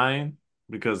mom dying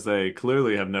because they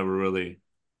clearly have never really,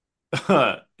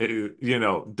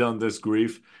 done this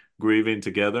grieving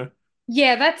together.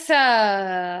 Yeah, that's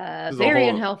There's a very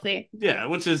whole, unhealthy. yeah,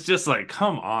 which is just like,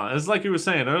 come on. It's like you were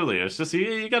saying earlier. It's just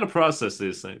you got to process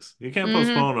these things. You can't Mm-hmm.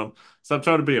 postpone them. Stop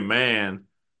trying to be a man.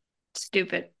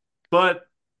 Stupid. But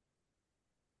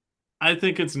I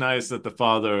think it's nice that the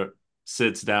father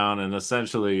sits down and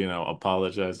essentially,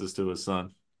 apologizes to his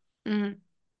son.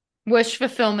 Mm-hmm. Wish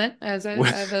fulfillment, as We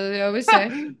as I always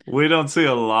say. we don't see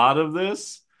a lot of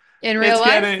this. In real It's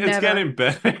life, getting it's never. getting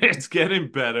better. It's getting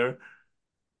better.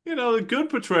 The good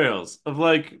portrayals of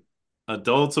like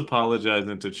adults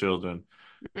apologizing to children,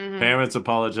 Mm-hmm. parents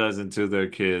apologizing to their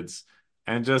kids,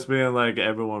 and just being like,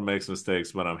 everyone makes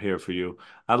mistakes, but I'm here for you.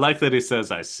 I like that he says,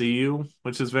 I see you,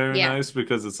 which is very Yeah. nice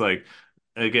because it's like,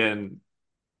 again,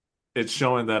 it's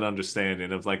showing that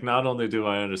understanding of like, not only do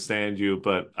I understand you,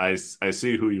 but I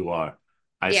see who you are.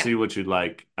 I Yeah. see what you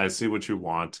like. I see what you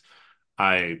want.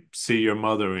 I see your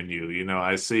mother in you.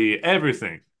 I see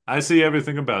everything. I see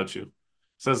everything about you.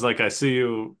 Says like I see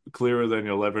you clearer than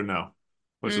you'll ever know,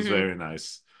 which is Mm-hmm. very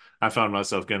nice. I found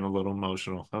myself getting a little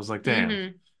emotional. I was like, damn,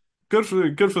 Mm-hmm.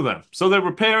 good for them. So they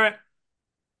repair it.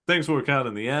 Things work out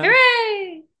in the end.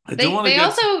 Hooray! I do They want to they get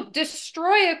also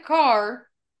destroy a car,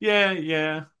 yeah,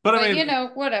 yeah. But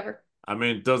but whatever. I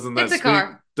mean, doesn't that It's a speak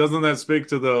car. doesn't that speak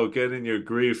to though getting your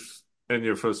grief and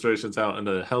your frustrations out in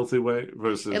a healthy way At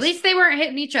versus least they weren't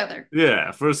hitting each other.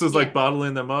 yeah, versus like Yeah.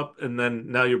 bottling them up and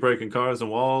then now you're breaking cars and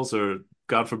walls or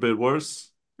God forbid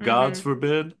worse. God's Mm-hmm.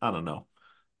 forbid. I don't know.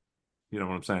 You know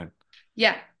what I'm saying?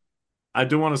 Yeah. I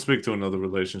do want to speak to another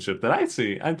relationship that I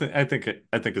see. I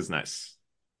think is nice.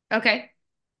 Okay.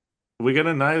 We get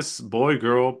a nice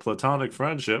boy-girl platonic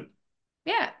friendship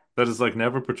Yeah. that is like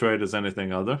never portrayed as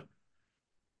anything other.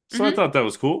 So I Mm-hmm. thought that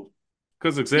was cool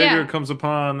because Xavier Yeah. comes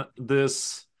upon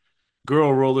this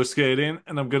girl roller skating,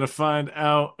 and I'm gonna find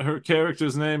out her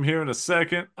character's name here in a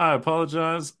second. I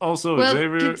apologize. Also, Well,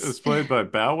 Xavier is played by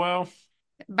Bow Wow.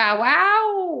 Bow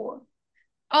Wow.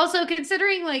 Also,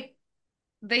 considering like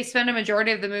they spend a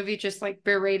majority of the movie just like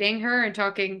berating her and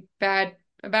talking bad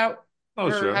about Oh,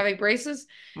 her sure. having braces,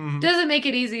 Hmm. doesn't make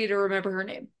it easy to remember her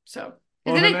name. So,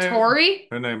 Well, isn't her it name Tori?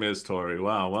 her name is Tori.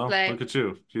 Wow. Well, look Like, at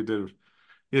you.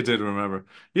 You did remember.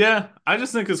 Yeah, I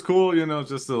just think it's cool,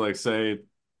 just to like say,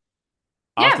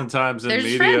 yeah, oftentimes they're in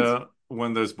just friends. media,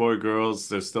 when there's boy girls,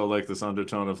 there's still like this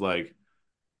undertone of like,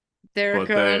 They're but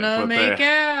they gonna but make they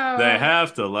out.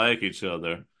 have to like each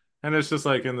other. And it's just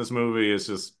like in this movie, it's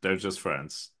just they're just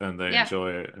friends and they Yeah.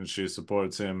 enjoy it and she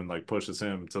supports him and like pushes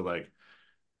him to like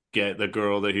get the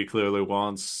girl that he clearly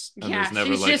wants and there's Yeah,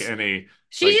 never like any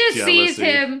she like just sees jealousy.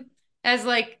 him as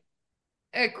like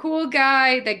a cool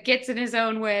guy that gets in his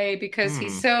own way because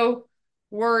he's Hmm. so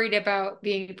worried about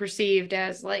being perceived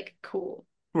as like cool.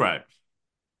 Right.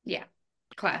 Yeah. Yeah.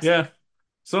 Classic.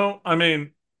 So, I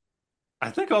mean,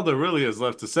 I think all there really is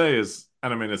left to say is,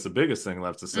 and I mean it's the biggest thing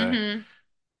left to say, Mm-hmm.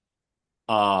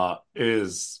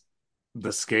 is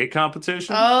the skate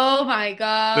competition. Oh my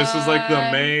This is like the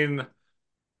God. main the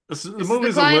This is the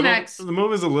movie's a little climax. the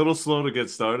movie's a little slow to get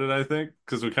started, I think,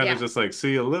 because we kind of Yeah. just like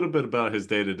see a little bit about his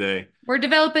day to day. We're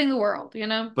developing the world, you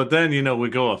know? But then, we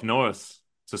go up north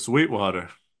to Sweetwater.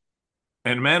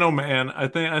 And man, oh man, I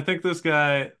think this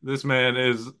man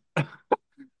is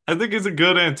I think he's a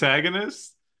good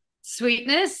antagonist.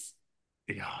 Sweetness.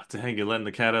 Yeah, dang, you're letting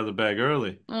the cat out of the bag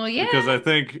early. Well, Because yeah. I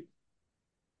think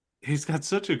he's got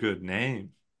such a good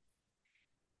name.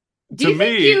 Do To you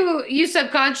think me, you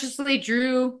subconsciously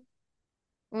drew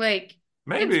like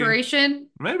maybe, inspiration?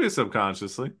 maybe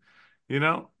subconsciously,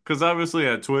 because obviously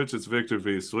at Twitch it's Victor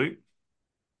V Sweet,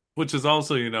 which is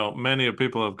also, many of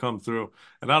people have come through.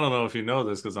 And I don't know if you know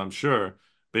this, because I'm sure,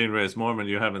 being raised Mormon,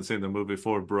 you haven't seen the movie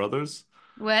Four Brothers.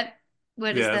 What?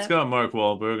 What is Yeah, it's that? got Mark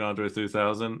Wahlberg, Andre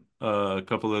 3000, a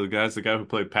couple of the guys, the guy who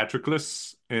played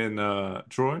Patroclus in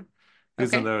Troy,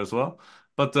 he's in Okay. there as well.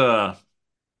 But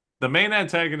the main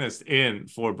antagonist in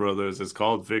Four Brothers is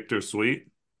called Victor Sweet,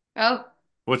 Oh,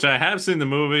 which I have seen the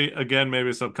movie. Again,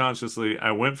 maybe subconsciously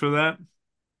I went for that.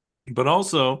 But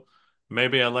also,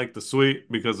 maybe I like the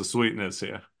sweet because of sweetness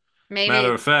here.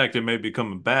 Matter of maybe. fact, it may be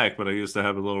coming back, but I used to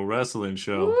have a little wrestling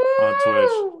show on Twitch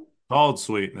Woo! called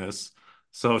Sweetness.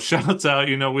 So shouts out,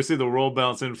 we see the roll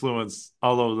bounce influence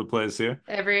all over the place here.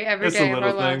 Every It's the day of little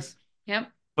our things. lives.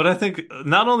 Yep. But I think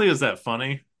not only is that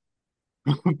funny,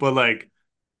 but like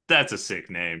that's a sick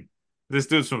name. This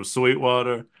dude's from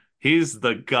Sweetwater. He's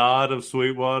the god of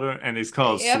Sweetwater, and he's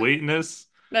called Yep. Sweetness.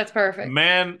 That's perfect.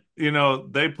 Man,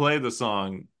 they play the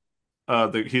song,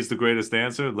 He's the Greatest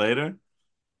Dancer later.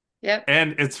 Yep.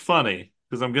 And it's funny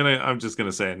because I'm just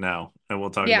gonna say it now, and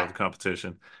we'll talk about Yeah. the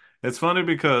competition. It's funny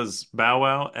because Bow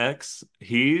Wow X,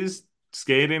 he's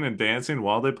skating and dancing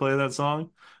while they play that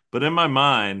song. But in my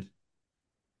mind,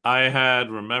 I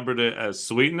had remembered it as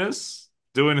Sweetness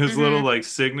doing his little Mm-hmm. like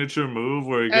signature move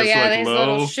where he Oh gets yeah, like his little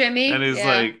low and shimmy. he's Yeah.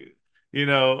 like,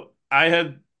 I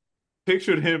had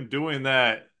pictured him doing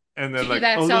that and then To like,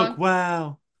 that oh look, song.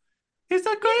 wow, he's the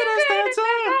He's the greatest greatest dancer.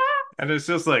 dancer. And it's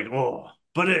just like, oh,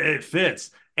 but it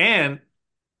fits. And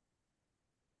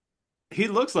he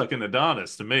looks like an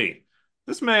Adonis to me.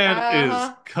 This man is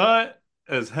Uh-huh. cut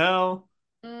as hell.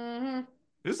 Mm-hmm.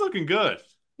 He's looking good.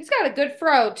 He's got a good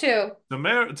fro too.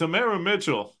 Tamara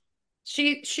Mitchell,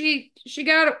 She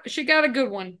got a good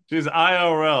one. she's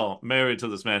IRL married to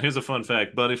this man. Here's a fun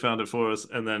fact. Buddy found it for us,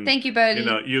 and then Thank you, buddy.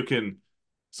 you can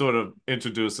sort of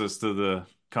introduce us to the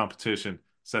competition,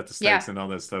 set the Yeah, stakes, and all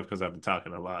that stuff because I've been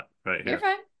talking a lot right you're here.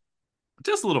 fine.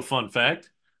 Just a little fun fact: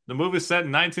 the movie's set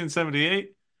in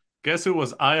 1978. Guess who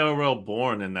was IRL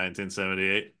born in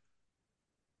 1978?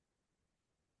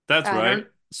 That's I right. don't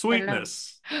I don't know.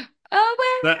 Sweetness. The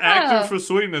Oh actor for wow.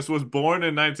 Sweetness was born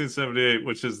in 1978,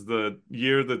 which is the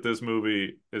year that this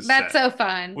movie is That's set. so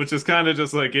fun. Which is kind of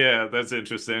just like, yeah, that's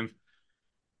interesting.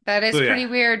 That So is yeah. pretty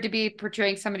weird to be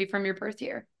portraying somebody from your birth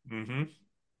year. Hmm.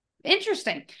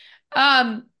 Interesting.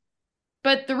 Um,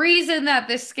 but the reason that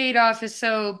this skate off is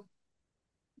so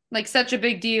like such a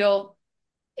big deal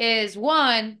is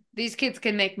one, these kids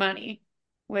can make money,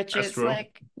 which That's is true.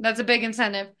 like that's a big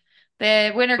incentive.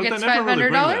 The winner But they gets never really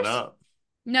bring that $500. up.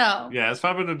 No, Yeah, it's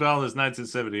 $500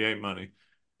 1978 money.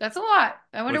 that's a lot.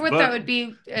 I wonder Which what that would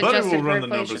be Buddy will adjusted for run the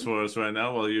numbers inflation. for us right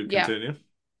now while you Yeah. continue.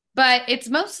 But it's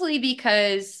mostly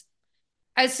because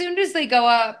as soon as they go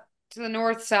up to the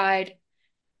north side,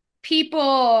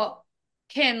 people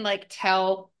can like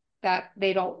tell that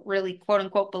they don't really quote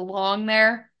unquote belong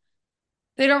there.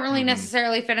 They don't really Hmm.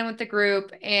 necessarily fit in with the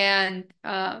group, and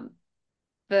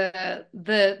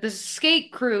the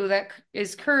skate crew that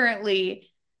is currently,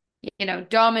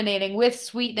 dominating with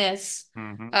Sweetness,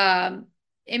 Hmm. um,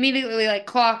 immediately like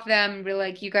clock them and be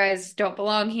like, you guys don't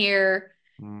belong here.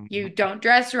 You Hmm. don't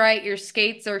dress right. Your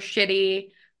skates are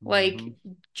shitty. Hmm. Like,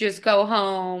 just go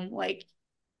home. Like,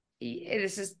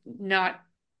 this is not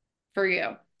for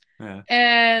you. Yeah.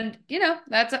 And,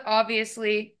 that's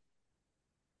obviously,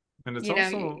 And it's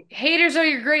also, haters are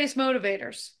your greatest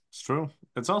motivators. it's true.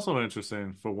 It's also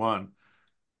interesting, for one,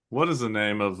 what is the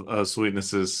name of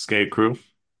Sweetness's skate crew?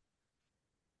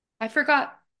 I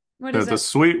forgot. What They're is the it?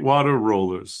 Sweetwater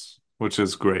Rollers, which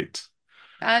is great.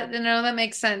 No, that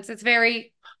makes sense. It's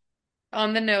very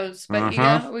on the nose, but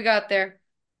Uh-huh. we got there.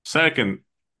 Second,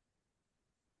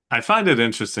 I find it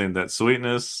interesting that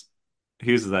Sweetness,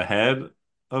 he's the head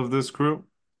of this crew.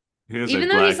 He is a Even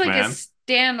though he's black like a man.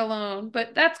 standalone,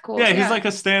 but that's cool. Yeah, he's Yeah. like a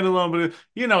standalone,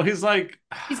 but he's like,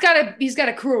 He's got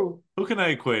a crew. who can I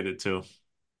equate it to?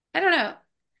 I don't know.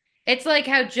 It's like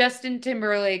how Justin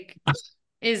Timberlake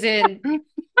is in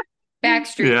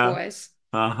Backstreet Yeah. Boys.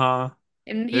 Uh-huh.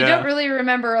 And you don't Yeah, really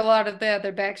remember a lot of the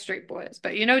other Backstreet Boys,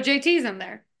 but JT's in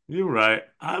there. you're right.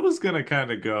 I was gonna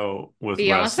kind of go with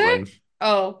Beyonce? wrestling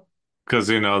Oh. because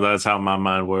that's how my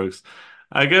mind works.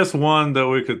 I guess one that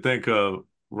we could think of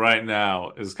right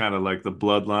now is kind of like the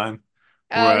bloodline,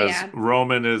 Oh whereas yeah.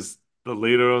 Roman is the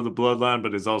leader of the bloodline,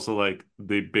 but is also like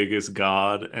the biggest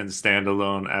god and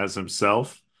standalone as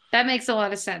himself. That makes a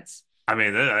lot of sense. I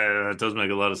mean, that does make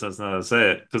a lot of sense now that I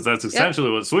say it, because that's Yep.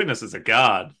 essentially what Sweetness is, a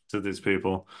god to these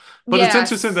people. But it's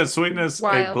interesting Yes. that Sweetness, a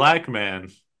Wild. black man,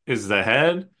 is the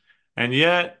head, and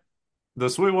yet the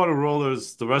Sweetwater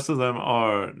Rollers, the rest of them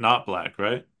are not black,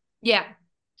 right? Yeah.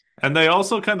 And they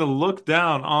also kind of look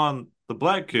down on the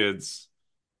black kids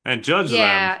and judge them.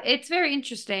 Yeah. It's very So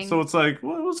interesting. it's like,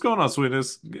 what's going on,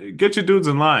 Sweetness? Get your dudes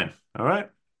in line, all right?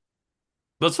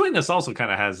 But Sweetness also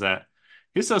kind of has that.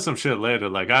 He says some shit later,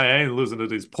 like, I ain't losing to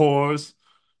these pores.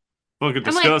 Fucking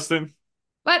I'm like, disgusting.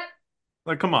 what?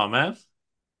 Like, come on, man.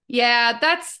 Yeah,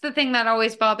 that's the thing that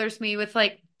always bothers me with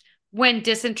like when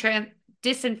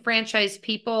disenfranchised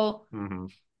people Hmm.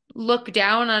 look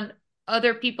down on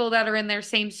other people that are in their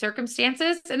same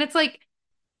circumstances. And it's like,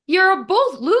 you're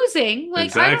both losing.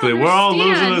 Like, I don't Exactly. We're all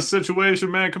losing understand. this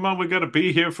situation, man. Come on, we got to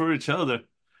be here for each other. But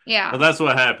Yeah. that's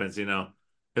what happens. It's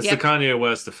the Yep. Kanye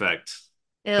West effect.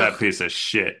 That Ugh. piece of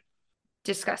shit.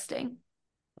 Disgusting.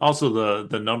 Also,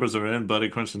 the numbers are in. Buddy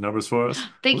crunched the numbers for us.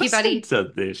 Thank you, Listen buddy.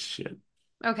 to this shit.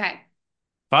 Okay.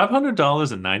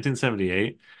 $500 in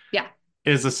 1978 Yeah.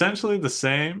 is essentially the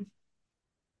same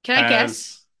Can I guess?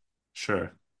 as,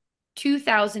 sure,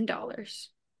 $2,000.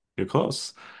 you're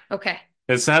close. Okay.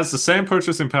 It has the same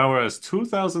purchasing power as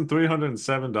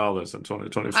 $2,307 in I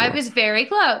 2024. was very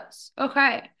close.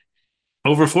 Okay.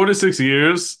 Over 46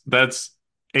 years, that's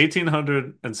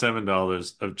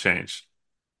 $1,807 of change.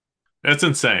 That's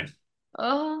insane.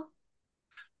 Oh.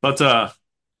 But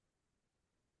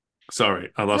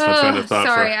sorry, I lost my train of Ugh, thought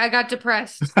for sorry, I got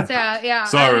depressed. So, yeah, I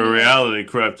sorry, don't even. reality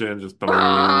crept in just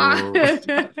Ah.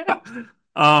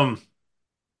 um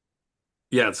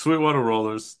yeah, Sweetwater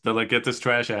Rollers. They're like, get this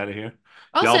trash out of here.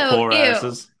 Y'all Also, poor ew,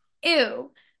 asses.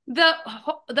 ew.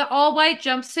 The all white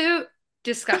jumpsuit,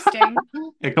 disgusting.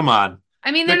 Hey, come on.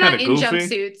 I mean, they're They're kind not of in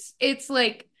goofy. jumpsuits. It's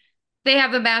like they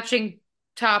have a matching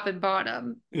top and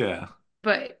bottom, Yeah.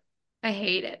 but I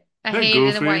hate it. I They're hate it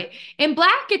in goofy. white. In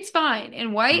black, it's fine.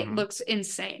 In white, Hmm. looks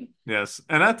insane. Yes.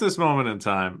 And at this moment in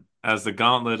time, as the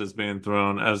gauntlet is being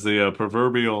thrown, as the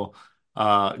proverbial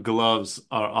gloves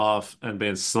are off and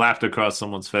being slapped across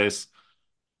someone's face,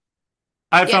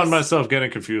 I found Yes. myself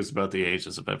getting confused about the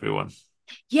ages of everyone.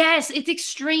 Yes, it's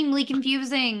extremely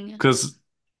confusing. Because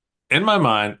in my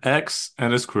mind, X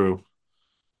and his crew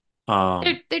They're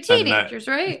And that teenagers,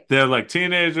 right? they're like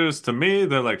teenagers. To me,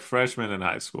 they're like freshmen in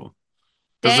high school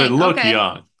because they Dang, look okay.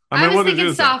 young. I I mean, was what did thinking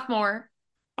you think? sophomore,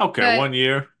 Okay, but 1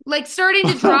 year like starting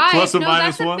to plus drive. or No,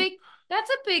 minus one. that's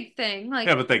a big thing. Yeah, Like,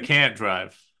 but they can't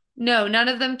drive no, none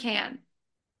of them can.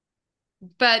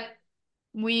 But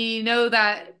we know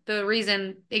that the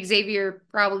reason Xavier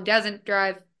probably doesn't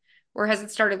drive or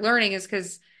hasn't started learning is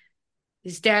because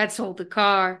his dad sold the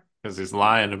car. because he's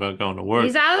lying about going to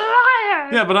He's work. a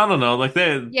liar. Yeah, but I don't know. Like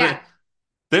Yeah,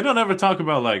 they don't ever talk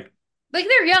about like like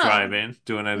they're young. driving,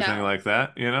 doing anything No. like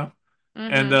that, you know?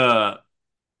 And Mm-hmm.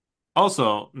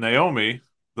 also Naomi,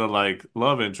 the like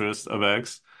love interest of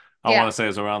X, I want Yeah. to say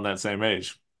is around that same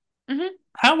age. Mm-hmm.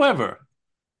 However,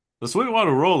 the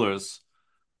Sweetwater Rollers,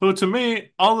 who to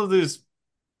me, all of these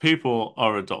people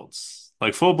are adults.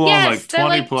 Like full blown, Yes, like they're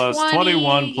 20 like plus,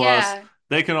 21 20. plus, Yeah.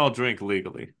 they can all drink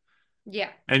legally.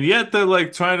 Yeah. And yet they're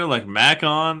like trying to like mac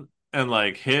on and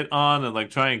like hit on and like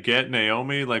try and get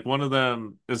Naomi. Like one of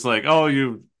them is like, "Oh,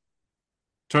 you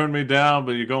turned me down,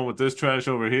 but you're going with this trash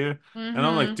over here." And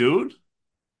I'm like, Mm-hmm. dude,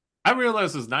 I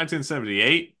realize it's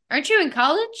 1978, Aren't you in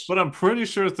college? but I'm pretty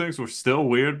sure things were still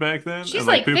weird back then. She's And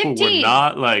like like people were 15.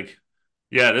 not like,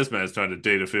 yeah, this man's trying to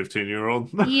date a 15-year-old.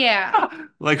 Yeah.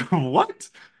 Like, what?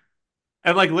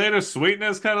 And like later,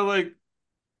 Sweetness kind of like,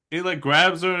 he like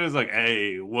grabs her and is like,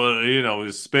 hey, what,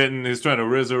 he's spitting, he's trying to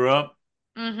riz her up,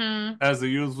 Mm-hmm. as the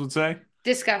youths would say.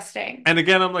 Disgusting. And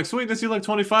again, I'm like, Sweetness, you're like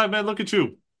 25, man. Look at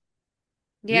you.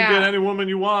 You can get Yeah. any woman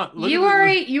you want. Look at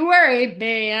this. You are a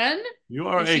man You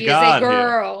are and a she is a god here.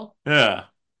 girl. Yeah.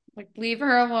 Like leave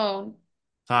her alone.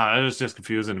 It was just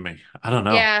confusing to me. I don't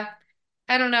know. Yeah.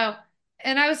 I don't know.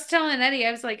 And I was telling Eddie,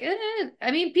 I was like,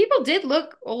 I mean, people did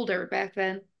look older back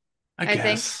then, I I think.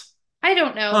 guess. I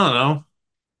don't I know. don't know.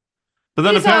 But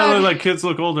then He's apparently, odd. like, kids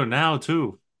look older now,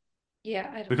 too. Yeah,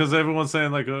 I don't Because know. everyone's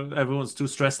saying, like, everyone's too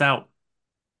stressed out.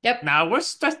 Yep. Now we're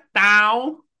stressed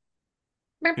out.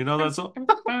 You know that song?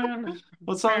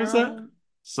 What song is that?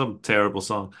 Some terrible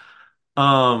song.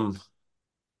 Um,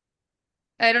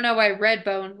 I don't know why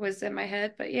Redbone was in my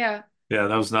head, but yeah. yeah,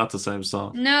 that was not the same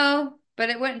song. No, but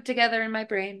it went together in my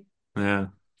brain. Yeah,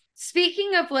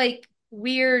 Speaking of like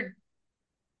weird,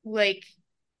 like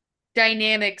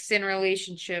dynamics in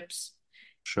relationships,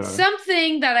 sure.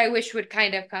 something that I wish would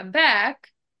kind of come back,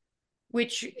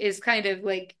 which is kind of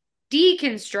like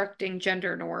deconstructing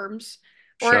gender norms,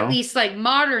 or at Show. least like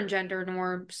modern gender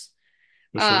norms.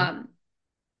 For sure. Um,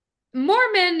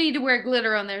 More men need to wear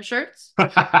glitter on their shirts.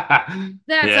 That's all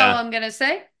Yeah. I'm gonna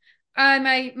say.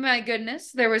 My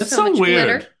goodness, there was It's so so much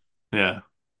weird. glitter. Yeah.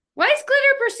 Why is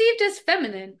glitter perceived as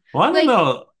feminine? Well, I don't Like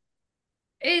know.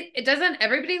 it doesn't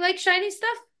everybody like shiny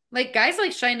stuff? Like guys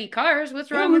like shiny cars.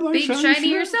 What's Yeah, wrong we with like being shiny shiny shit.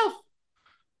 yourself?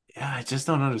 Yeah, I just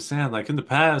don't understand. Like in the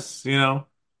past,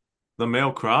 the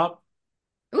male crop,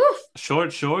 Oof.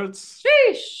 short shorts.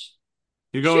 Sheesh.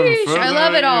 You go even Sheesh. I love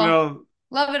further, it all.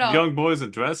 Love it all. young boys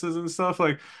in dresses and stuff.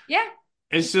 Like Yeah,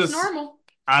 it's it's just just, normal.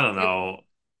 I don't It, know.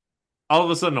 All of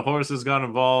a sudden, the horses got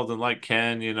involved, and like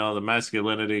Ken, the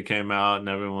masculinity came out, and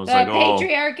everyone was like, the "Oh,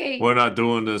 patriarchy. we're not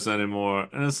doing this anymore."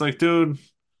 And it's like, dude,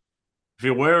 if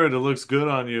you wear it, it looks good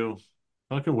on you.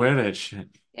 Fucking wear that shit.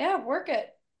 Yeah, work it.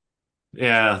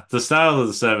 Yeah, the style of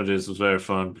the '70s was very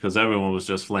fun because everyone was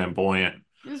just flamboyant.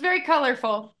 It was very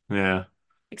colorful. Yeah,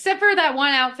 Except for that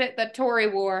one outfit that Tori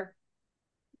wore.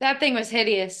 That thing was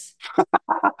hideous.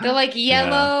 The like yeah,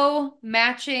 yellow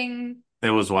matching it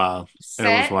was wild. It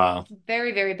was set. wild.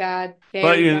 Very, very bad. But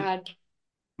Very you, bad.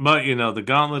 the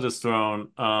gauntlet is thrown.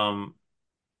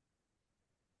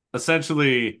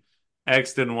 Essentially,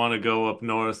 X didn't want to go up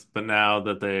north, but now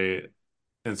that they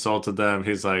insulted them,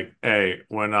 he's like, "Hey,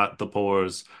 we're not the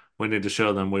pores. We need to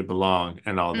show them we belong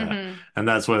and all that." Mm-hmm. And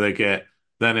that's where they get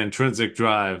that intrinsic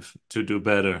drive to do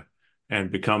better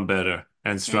and become better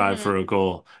and strive Mm-hmm. for a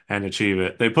goal and achieve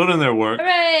it. They put in their work.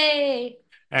 Hooray!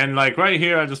 And like right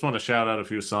here, I just want to shout out a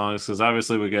few songs because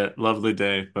obviously we get "Lovely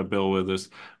Day" by Bill Withers.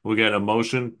 We get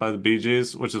 "Emotion" by the Bee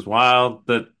Gees, which is wild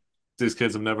that these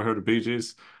kids have never heard of Bee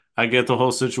Gees. I get the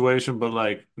whole situation, but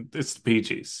like it's the Bee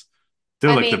Gees.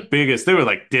 They're I like the mean, biggest. They were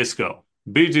like disco.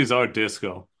 Bee Gees are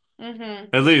disco. mm-hmm.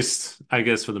 At least, I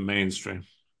guess, for the mainstream.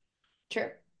 True.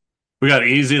 We got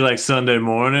Easy like Sunday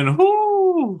Morning.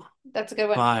 Whoo! That's a good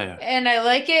one. Fire. And I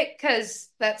like it because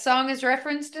that song is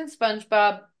referenced in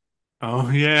SpongeBob. Oh,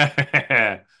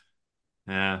 yeah.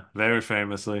 Yeah, very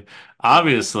famously. Mm-hmm.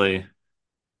 Obviously,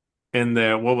 in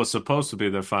their what was supposed to be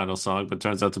their final song, but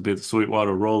turns out to be the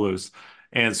Sweetwater Rollers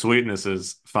and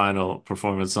Sweetness's final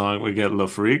performance song, we get "Le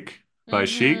Freak" by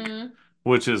Chic, Mm-hmm.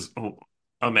 which is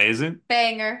amazing.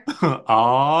 Banger.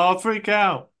 Oh, freak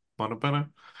out. Ba-da-ba-da.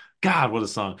 God, what a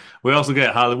song. We also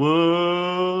get Hollywood.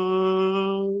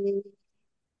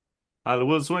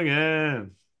 Hollywood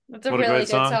swinging. That's a What a really great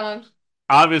good song. song.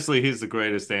 Obviously, he's the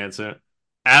greatest dancer.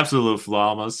 Absolute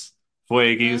flawless.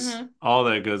 Fueguis, Mm-hmm. all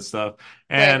that good stuff.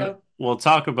 And Fuego. we'll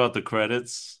talk about the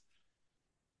credits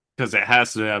because it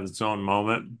has to have its own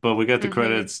moment. But we get the Mm-hmm.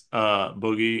 credits,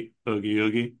 Boogie, Oogie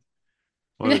Oogie.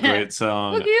 What a Oogie, great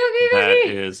song oogie, that oogie.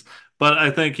 is. But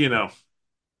I think,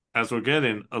 as we're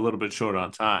getting a little bit short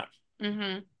on time,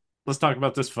 Mm-hmm. let's talk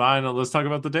about this final. Let's talk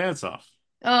about the dance off.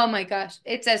 Oh my gosh.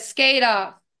 It's a skate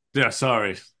off. Yeah,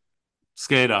 sorry.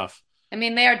 Skate off. I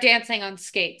mean, they are dancing on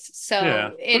skates,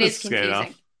 Yeah, so it but it's is skate confusing.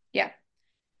 off. Yeah.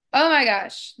 Oh my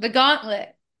gosh. The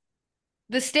gauntlet,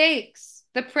 the stakes,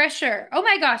 the pressure. Oh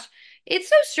my gosh. It's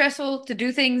so stressful to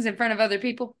do things in front of other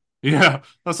people. Yeah,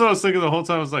 that's what I was thinking the whole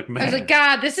time. I was like, I was like, man,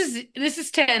 God, this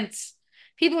is tense.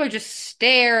 People are just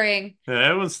staring. yeah,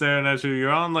 everyone's staring at you. You're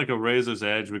on like a razor's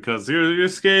edge because you're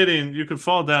skating. You could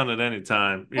fall down at any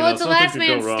time. Well, it's a Something last could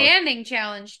go man wrong. standing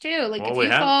challenge too. Like Well, if we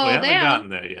you have we fall haven't down. gotten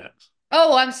there yet.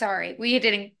 Oh, I'm sorry. We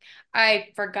didn't. I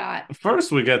forgot.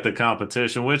 First, we get the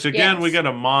competition, which again, we Yes. get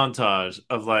a montage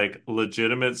of like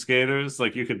legitimate skaters.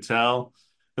 Like you could tell,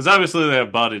 because obviously they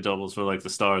have body doubles for like the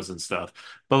stars and stuff.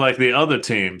 But like the other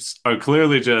teams are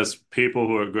clearly just people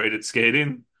who are great at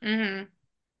skating. Hmm.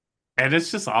 And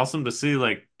it's just awesome to see,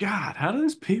 like, God, how do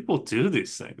these people do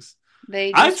these things?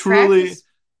 They I just truly, practice.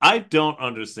 I don't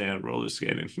understand roller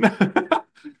skating.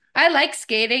 I like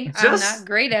skating. I'm not Just,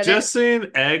 great at just it.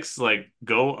 seeing X like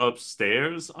go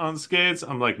upstairs on skates,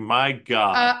 I'm like, my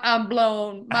God, I'm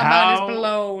blown. My mind is how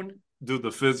blown. do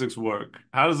the physics work?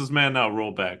 How does this man now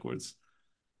roll backwards?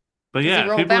 But Because he yeah,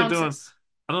 roll people are doing, bounces.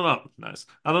 I don't know, nice.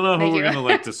 I don't know who Thank we're you. gonna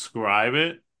like describe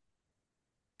it,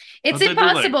 It's but they do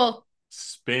like impossible.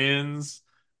 spins.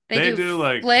 They They do do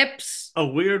like flips. a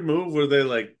weird move where they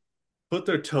like put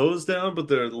their toes down, but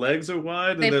their legs are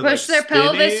wide They and they're like push their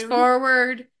pelvis spinning.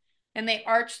 forward and they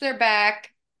arch their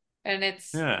back. And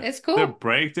it's Yeah. it's They're cool.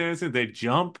 breakdancing, they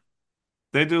jump,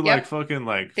 they do like Yep. fucking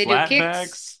like They do flat kicks.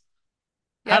 backs.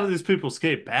 How do Yep. these people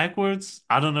skate backwards?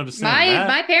 I don't understand My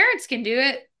that. parents can do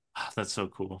it. Ah, that's so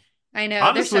cool. I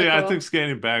know. They're so Honestly, I think cool.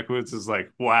 skating backwards is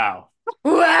like, wow.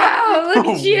 Wow, look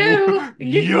at you.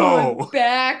 You're going Yo,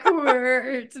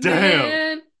 backwards, damn.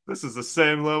 man. This is the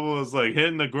same level as like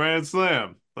hitting a grand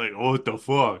slam. Like, what the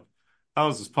fuck? How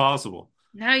is this possible?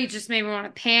 Now you just made me want a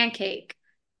pancake.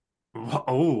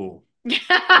 Oh,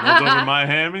 runs over my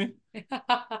hammy?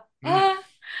 Mm.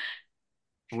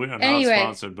 We are not Anyway,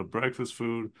 sponsored, but breakfast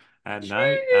food at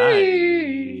night, I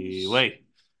sheesh. wait.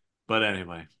 But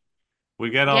anyway,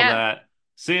 we get all Yeah. that.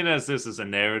 Seeing as this is a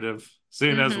narrative,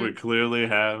 seeing as we Mm-hmm. clearly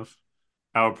have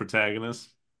our protagonist,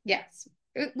 Yes.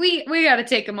 We got to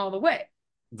take them all the way.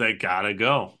 they gotta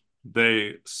go.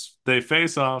 They they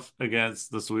face off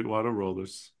against the Sweetwater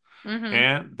Rollers,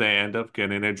 Mm-hmm. and they end up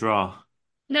getting a draw.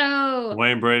 No.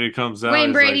 Wayne Brady comes out. Wayne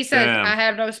He's Brady like, says, "Damn." I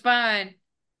have no spine.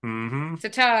 Mm-hmm. It's a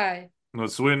tie. The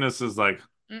Sweetness is like,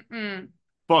 Mm-mm.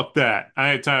 "Fuck that.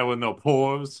 I ain't tired with no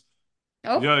pores.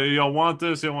 Oh. Y'all want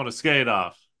this? You want to skate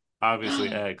off?"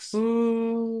 Obviously, X.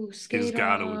 Ooh, He's skate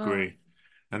got to off. agree.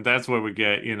 And that's where we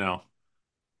get,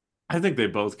 I think they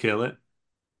both kill it.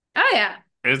 Oh yeah.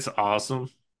 It's awesome.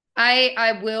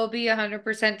 I will be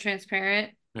 100% transparent.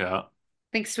 Yeah.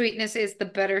 I think Sweetness is the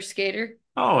better skater.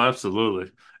 Oh,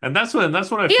 absolutely. And that's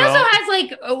what I He also felt. has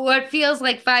like what feels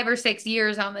like 5 or 6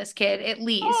 years on this kid, at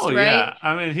Oh least, right? yeah.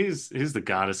 I mean, he's the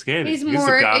god of skating. He's He's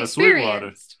the more god of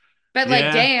Sweetwater. experienced. But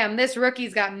like, Yeah. damn, this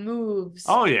rookie's got moves.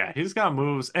 Oh yeah, he's got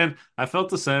moves. And I felt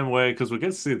the same way because we get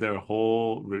to see their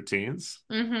whole routines.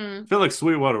 I Mm-hmm. feel like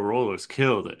Sweetwater Rollers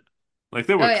killed it. Like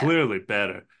they Oh were yeah. clearly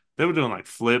better. They were doing like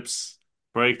flips,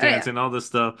 Oh yeah. breakdancing, all this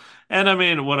stuff. And I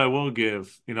mean, what I will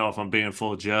give, if I'm being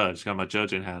full judge, got my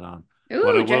judging hat on.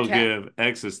 What I Ooh, will judge hat. give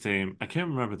X's team, I can't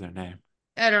remember their name,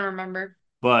 I don't remember.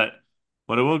 but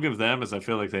what I will give them is I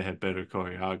feel like they had better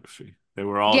choreography. They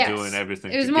were all doing Yes.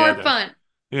 everything It was more together. fun.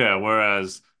 Yeah,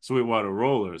 whereas Sweetwater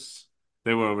Rollers,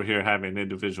 they were over here having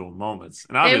individual moments.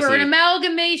 And They were an obviously,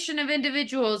 amalgamation of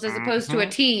individuals as opposed to a hmm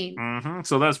team.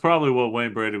 So that's probably what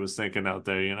Wayne Brady was thinking out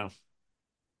there.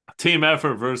 Team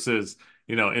effort versus,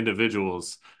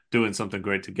 individuals doing something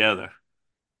great together.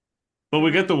 But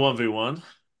we get Hmm. the 1v1.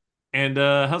 And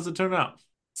how's it turn out?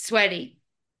 Sweaty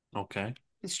Okay.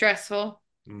 and stressful.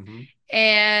 hmm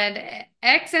And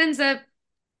X ends up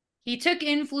he took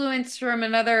influence from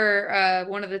another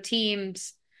one of the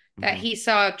teams that hmm he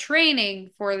saw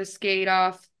training for the skate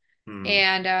off. hmm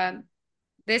And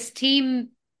this team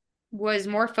was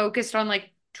more focused on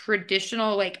like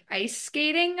traditional like ice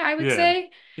skating, I would Yeah.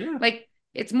 say. Yeah. Like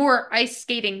it's more ice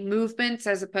skating movements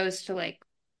as opposed to like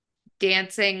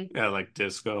dancing. Yeah, like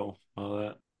disco, all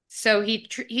that. So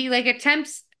he like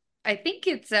attempts. I think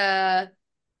it's not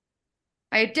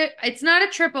a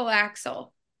triple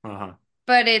axel, Uh-huh.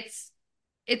 but it's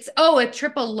oh a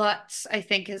triple Lutz, I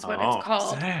think is what it's Oh,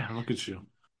 called. damn, look at you.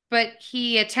 But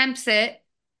he attempts it,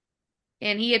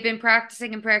 and he had been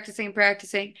practicing and practicing and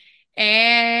practicing,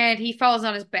 and he falls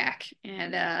on his back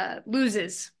and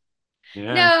loses.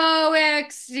 Yeah. No,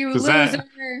 X, you Because loser. that,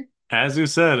 as you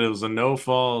said, it was a no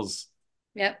falls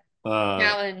Yep. uh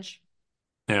Challenge.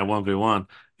 yeah, 1v1.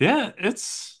 Yeah,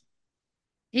 it's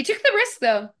He took the risk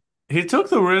though. he took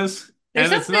the risk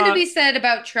There's and it's something to be not said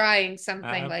about trying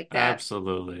something like that.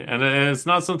 absolutely. And it's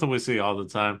not something we see all the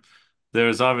time.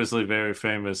 There's obviously very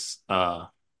famous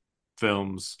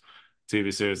films,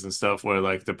 TV series and stuff where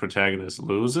like the protagonist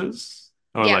loses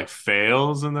or Yeah. like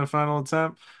fails in their final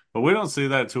attempt. But we don't see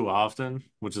that too often,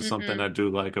 which is something I Mm-mm. do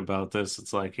like about this.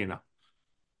 It's like,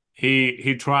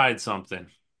 he tried something.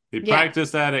 He Yeah.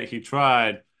 practiced at it, he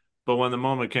tried, but when the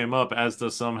moment came up, as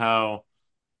does somehow,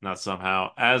 not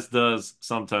somehow, as does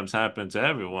sometimes happen to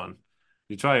everyone,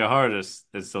 you try your hardest,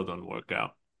 it still doesn't work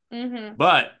out. Mm-hmm.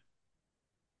 But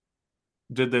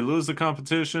did they lose the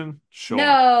competition? Sure.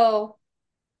 No,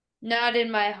 not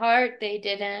in my heart, they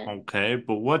didn't. Okay,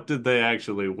 but what did they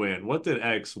actually win? What did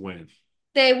X win?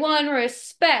 They won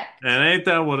respect. And ain't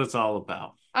that what it's all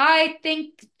about? I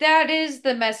think that is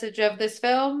the message of this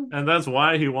film. And that's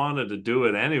why he wanted to do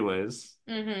it anyways.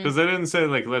 Because Mm-hmm. they didn't say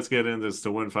like, let's get in this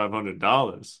to win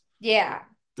 $500. Yeah,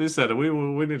 They said we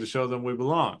need to show them we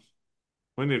belong.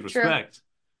 We need true. respect.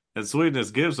 And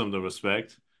Sweetness gives them the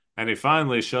respect. And he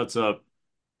finally shuts up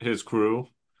his crew,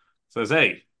 says,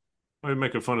 hey, why are you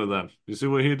making fun of them? You see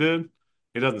what he did?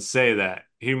 He doesn't say that.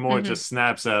 He more Mm-hmm. just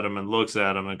snaps at him and looks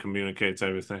at him and communicates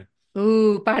everything.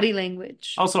 Ooh, body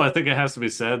language. Also, I think it has to be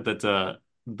said that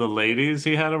the ladies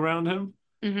he had around him,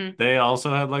 Mm-hmm. they also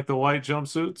had like the white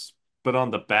jumpsuits, but on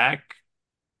the back,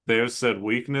 theirs said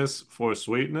weakness for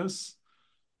sweetness,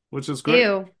 which is great.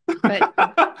 Ew. But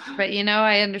but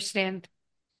I understand.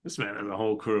 This man has a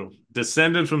whole crew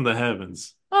descended from the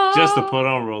heavens just to put Oh,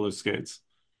 on roller skates.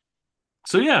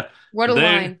 So yeah, what a they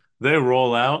line. they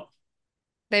roll out.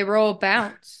 They roll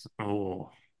bounce.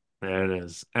 Oh, there it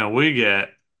is. And we get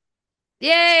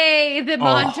Yay, the oh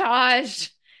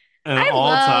montage. an I love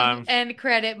all-time. end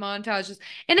credit montages.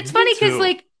 And it's Me funny because too.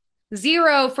 like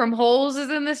Zero from Holes is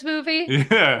in this movie,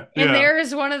 Yeah, and yeah. there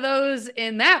is one of those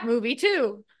in that movie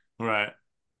too, Right.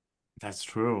 That's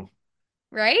true.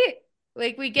 right?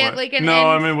 Like we get What? like an No,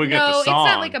 I end. mean we get the No, it's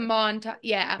not like a song. montage.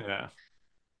 Yeah. Yeah.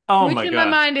 Oh Which my in my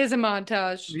God. mind is a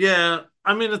montage. Yeah,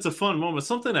 I mean it's a fun moment.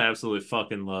 Something I absolutely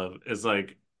fucking love is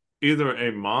like either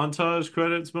a montage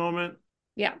credits moment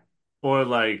Yeah. or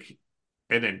like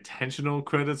an intentional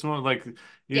credits moment. Like,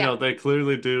 Yeah. they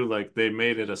clearly do like they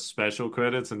made it a special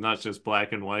credits and not just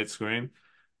black and white screen,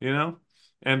 you know?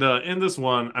 And in this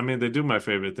one, I mean they do my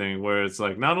favorite thing where it's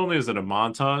like not only is it a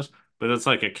montage, but it's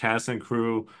like a cast and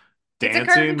crew It's a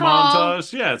curtain dancing call.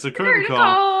 montage. Yeah, it's a It's a curtain curtain call.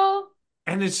 call.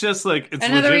 And it's just like it's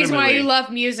Another reason why you legitimately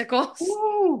love musicals.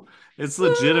 woo! It's Woo!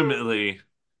 legitimately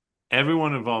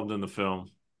everyone involved in the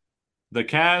film. The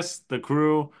cast, the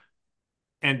crew,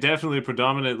 and definitely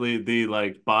predominantly the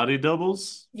like body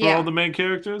doubles for all Yeah. the main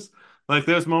characters. Like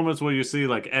there's moments where you see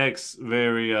like X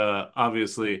very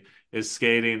obviously is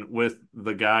skating with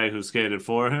the guy who skated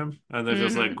for him and they're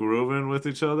just like Hmm. grooving with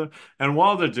each other. And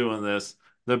while they're doing this,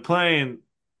 they're playing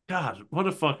God, what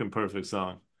a fucking perfect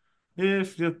song.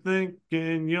 If you're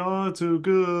thinking you're too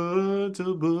good to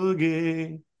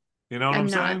boogie. You know what I'm I'm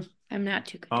not. saying? I'm not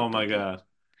too good Oh at my boogie. God.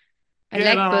 I Get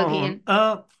like on boogieing.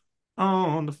 up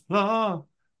on the floor,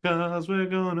 'cause we're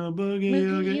gonna boogie, Boogie,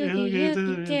 oogie, oogie, oogie oogie,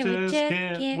 till you till we just just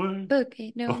can't can't work.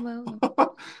 boogie no more.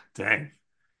 Dang.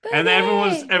 And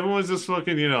everyone's Boogie! everyone's just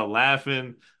fucking,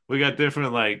 laughing. We got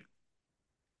different like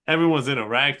everyone's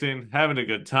interacting, having a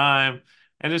good time.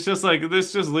 And it's just like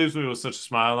this just leaves me with such a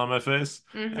smile on my face.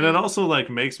 And it Mm-hmm. also like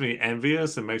makes me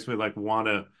envious and makes me like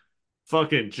wanna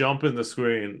fucking jump in the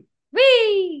screen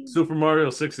Whee! Super Mario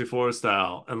 64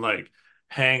 style and like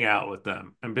hang out with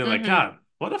them and be like, Mm-hmm. God,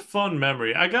 what a fun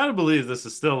memory. I gotta believe this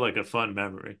is still like a fun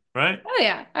memory, right? Oh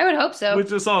yeah, I would hope We so.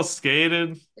 just all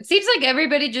skated. It seems like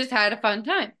everybody just had a fun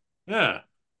time. Yeah,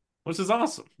 which is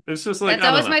awesome. It's just like, That's I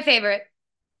don't always know. my favorite.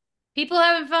 People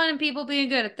having fun and people being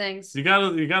good at things. You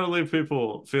gotta leave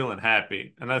people feeling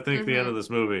happy. And I think the end of Mm-hmm. this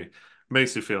movie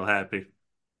makes you feel happy.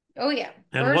 Oh yeah,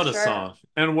 And for what a sure. song.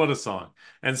 And what a song.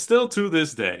 And still to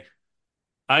this day,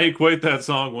 I equate that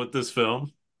song with this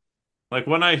film. Like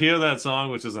when I hear that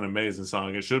song, which is an amazing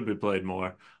song, it should be played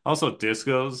more. Also,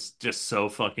 Disco's just so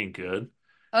fucking good.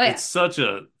 Oh It's yeah. such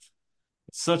a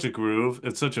It's such a groove.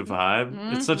 It's such a vibe.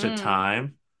 It's such a Hmm.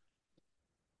 time.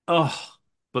 Oh,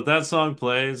 but that song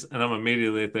plays, and I'm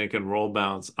immediately thinking roll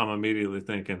bounce. I'm immediately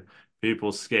thinking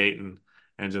people skating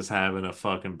and just having a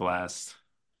fucking blast.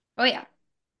 Oh yeah.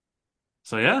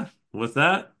 So yeah, with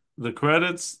that, the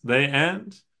credits they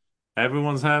end.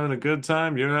 Everyone's having a good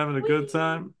time. You're having a good Whee!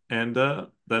 time, and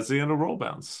that's the end of roll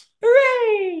bounce.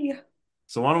 Hooray!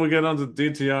 So why don't we get on to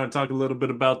DTR and talk a little bit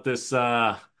about this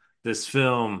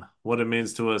film, what it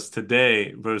means to us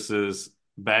today versus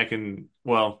back in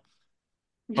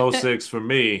 '06 for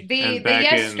me, and The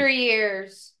back in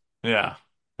yesteryears. yeah,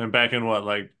 and back in what,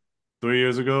 like 3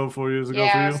 years ago, 4 years ago for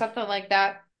Yeah, you? something like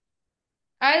that.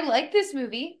 I like this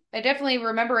movie. I definitely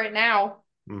remember it now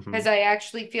Hmm. because I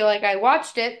actually feel like I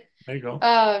watched it. There you go.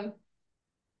 Um,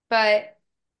 but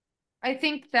I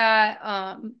think that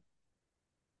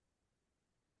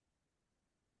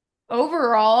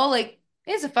overall, like,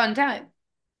 it's a fun time.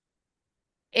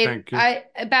 It Thank you.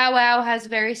 I Bow Wow has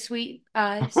very sweet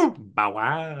eyes. Bow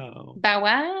wow. Bow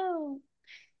Wow.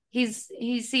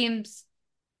 He seems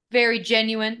very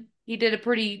genuine. He did a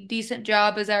pretty decent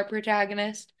job as our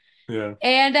protagonist. Yeah,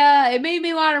 And it made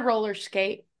me want to roller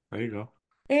skate. there you go.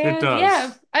 It And yeah,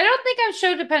 does. I don't think I'm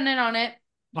show dependent on it,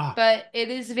 Ah, but it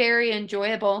is very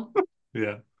enjoyable.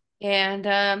 yeah.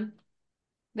 And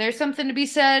there's something to be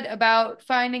said about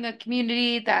finding a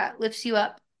community that lifts you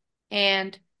up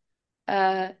and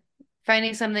uh,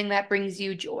 finding something that brings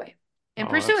you joy and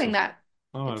Oh, pursuing absolutely. that.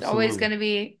 Oh, It's always absolutely. going to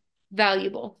be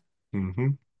valuable.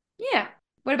 Hmm. Yeah.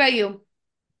 What about you?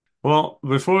 Well,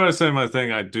 before I say my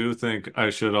thing, I do think I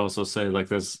should also say like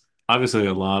there's obviously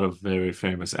a lot of very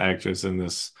famous actors in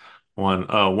this one.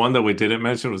 One that we didn't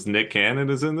mention was Nick Cannon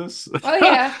is in this. Oh,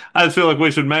 yeah. I feel like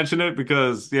we should mention it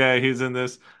because yeah, he's in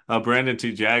this. Brandon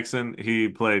T. Jackson, he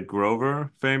played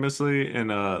Grover famously in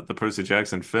the Percy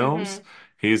Jackson films. Mm-hmm.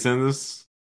 He's in this.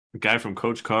 The guy from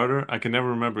Coach Carter, I can never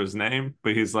remember his name,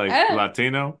 but he's like Oh.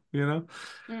 Latino, you know?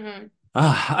 Mm-hmm.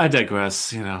 I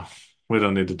digress, you know. We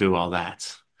don't need to do all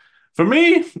that. For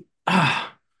me,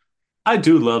 I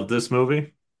do love this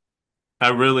movie. I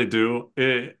really do.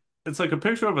 It's like a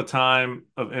picture of a time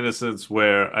of innocence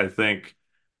where I think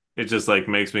it just like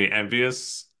makes me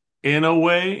envious in a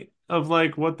way of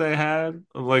like what they had,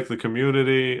 of like the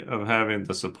community, of having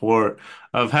the support,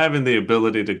 of having the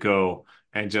ability to go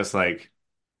and just like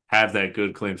have that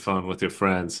good, clean fun with your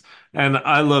friends. And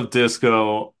I love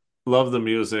disco, love the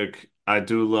music. I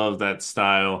do love that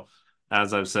style.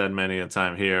 As I've said many a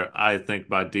time here, I think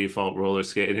by default roller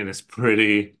skating is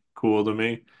pretty cool to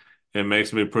me. It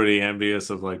makes me pretty envious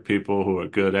of like people who are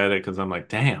good at it because I'm like,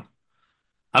 damn,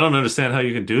 I don't understand how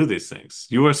you can do these things.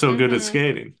 You are so good at Mm-hmm.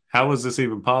 skating. How is this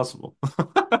even possible?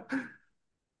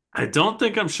 I don't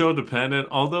think I'm show dependent,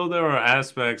 although there are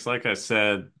aspects, like I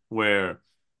said, where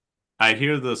I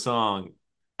hear the song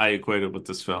I equate it with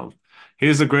this film.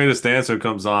 He's the Greatest Dancer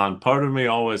comes on. Part of me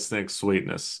always thinks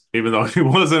sweetness, even though he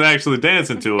wasn't actually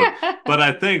dancing to it. But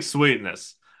I think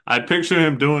sweetness. I picture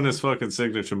him doing his fucking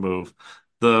signature move,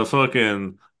 the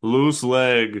fucking loose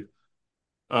leg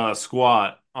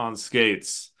squat on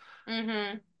skates.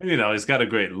 Mm-hmm. You know, he's got a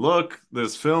great look.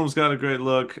 This film's got a great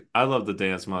look. I love the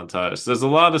dance montage. There's a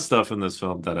lot of stuff in this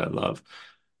film that I love.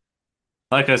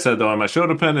 Like I said, though, am I show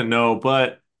dependent? No,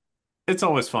 but it's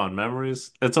always fun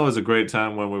memories. It's always a great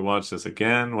time when we watch this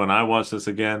again, when I watch this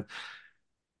again.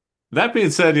 That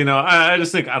being said, you know, I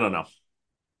just think, I don't know.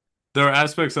 There are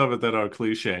aspects of it that are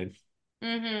cliched,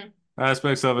 Mm-hmm.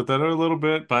 aspects of it that are a little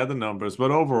bit by the numbers,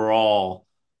 but overall,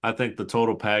 I think the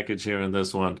total package here in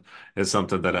this one is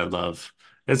something that I love.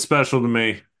 It's special to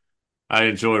me. I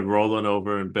enjoyed rolling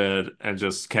over in bed and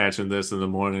just catching this in the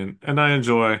morning, and I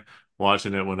enjoy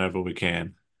watching it whenever we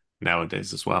can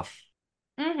nowadays as well.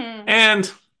 Mm-hmm.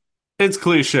 And it's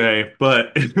cliche,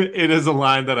 but it is a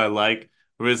line that I like.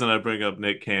 The reason I bring up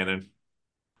Nick Cannon,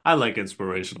 I like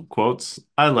inspirational quotes.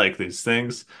 I like these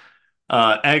things.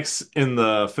 X in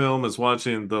the film is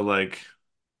watching the like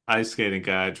ice skating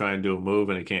guy try and do a move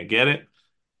and he can't get it.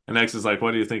 And X is like,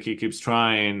 "What do you think he keeps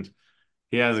trying?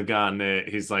 He hasn't gotten it.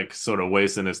 He's like sort of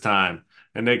wasting his time."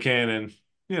 And Nick Cannon,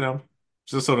 you know,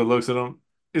 just sort of looks at him.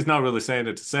 He's not really saying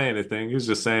it to say anything. He's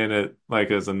just saying it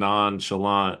like as a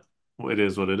nonchalant, it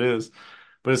is what it is.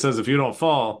 But it says if you don't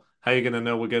fall, how you gonna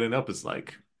know what getting up is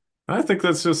like? And I think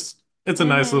that's just it's a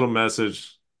nice little Mm-hmm.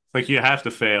 message. Like you have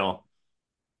to fail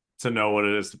to know what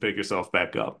it is to pick yourself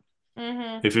back up.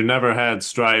 Mm-hmm. If you've never had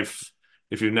strife,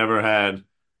 if you've never had,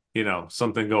 you know,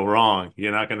 something go wrong,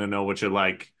 you're not gonna know what you're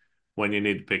like when you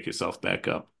need to pick yourself back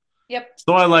up. Yep.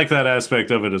 So I like that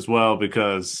aspect of it as well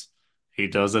because he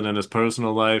does it in his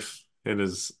personal life. in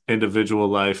his individual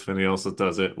life, and he also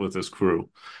does it with his crew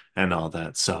and all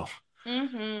that. So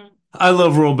Mm-hmm. I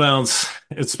love roll bounce.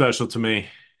 It's special to me.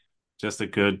 Just a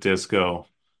good disco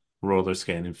roller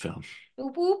skating film.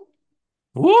 Boop, boop.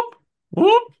 Whoop,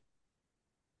 whoop.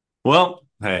 Well,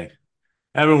 hey,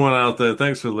 everyone out there,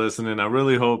 thanks for listening. I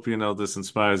really hope, this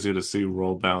inspires you to see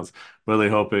roll bounce. Really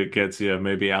hope it gets you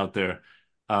maybe out there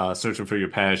searching for your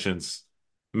passions,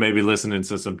 maybe listening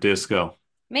to some disco.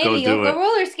 Maybe Go you'll do go it.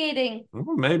 roller skating.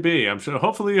 Well, maybe. I'm sure.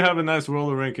 Hopefully, you have a nice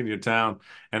roller rink in your town.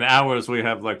 And ours, we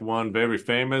have like one very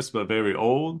famous but very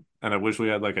old. And I wish we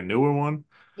had like a newer one.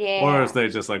 Or if Yeah. they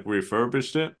just like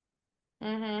refurbished it.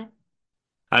 Mm-hmm.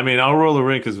 I mean, our roller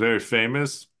rink is very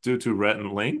famous due to Rhett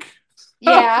and Link.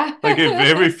 Yeah. Like a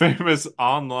very famous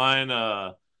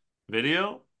online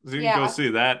video. So you can go Yeah. see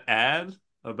that ad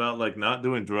about like not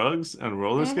doing drugs and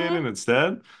roller Mm-hmm. skating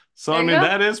instead. So I There you mean go.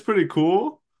 that is pretty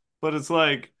cool, but it's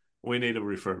like we need to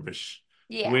refurbish.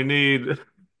 Yeah. We need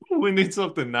we need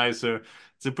something nicer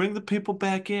to bring the people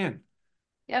back in.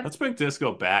 Yep. Let's bring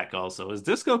disco back also. Is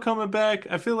disco coming back?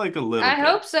 I feel like a little I bit.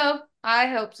 hope so. I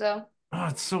hope so. Oh,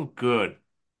 it's so good.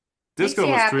 Makes you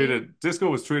happy. Disco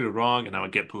was treated wrong, and I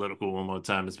would get political one more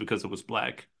time. It's because it was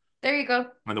black. There you go.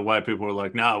 And the white people were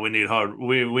like, "Nah, we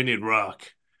need rock.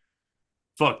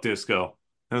 Fuck disco."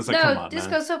 And it's like, come No, on, man.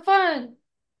 disco's so fun.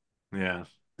 Yeah,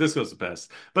 disco's the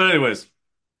best. But anyways,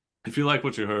 if you like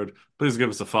what you heard, please give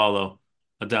us a follow,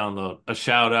 a download, a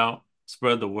shout out,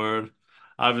 spread the word.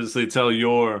 Obviously, tell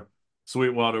your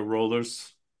Sweetwater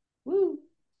rollers Woo.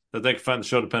 that they can find the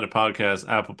Show Dependent podcast,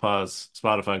 Apple Pods,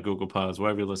 Spotify, Google Pods,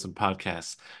 wherever you listen to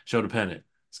podcasts. Show Dependent.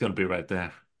 It's gonna be right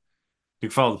there. You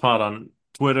can follow the pod on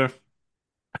Twitter.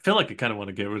 I feel like I kind of want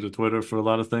to get rid of Twitter for a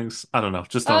lot of things. I don't know.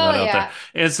 Just throwing Oh that out there.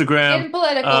 yeah. Instagram, Getting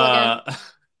political again.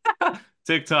 uh,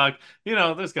 TikTok.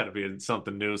 There's got to be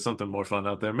something new, something more fun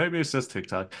out there. Maybe it's just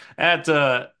TikTok at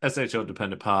SHO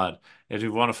Dependent Pod. If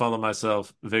you want to follow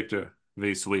myself, Victor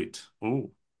V Sweet.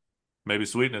 Ooh, maybe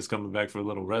Sweetness coming back for a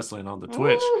little wrestling on the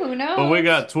Twitch. Ooh, who But we knows?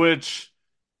 got twitch.tv/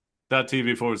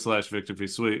 Victor V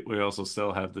Sweet. We also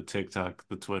still have the TikTok,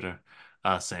 the Twitter.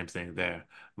 Same thing there.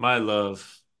 My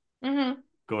love. Mm-hmm.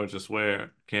 Gorgeous,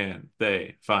 where can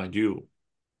they find you?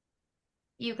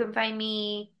 You can find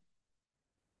me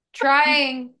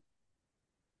trying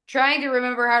trying to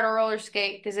remember how to roller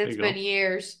skate because There it's you been go.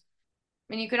 years.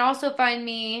 And you can also find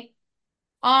me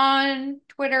on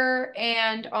Twitter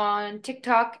and on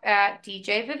TikTok at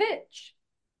DJ Vivitch.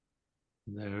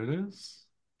 There it is.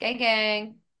 Gang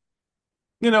gang.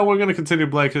 We're going to continue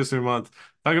Black History Month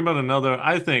talking about another,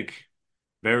 I think,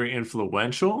 very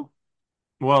influential.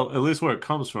 Well, at least where it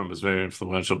comes from is very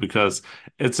influential because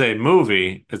it's a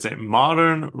movie, it's a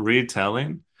modern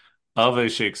retelling of a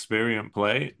Shakespearean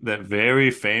play that very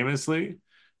famously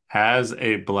has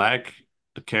a black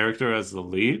character as the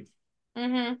lead.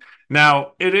 Mm-hmm.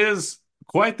 Now, it is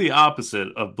quite the opposite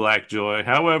of Black Joy.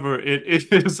 However, it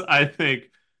is, I think,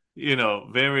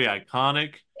 very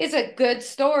iconic. It's a good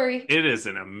story. It is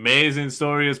an amazing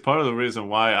story. It's part of the reason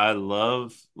why I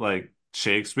love like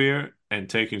Shakespeare and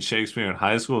taking Shakespeare in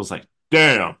high school. It's like,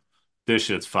 damn, this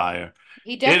shit's fire.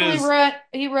 He It definitely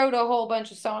is wrote a whole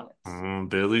bunch of sonnets.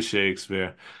 Billy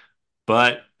Shakespeare,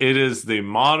 but it is the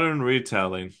modern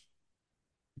retelling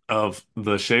of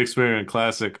the Shakespearean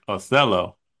classic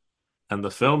Othello, and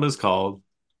the film is called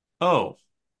Oh.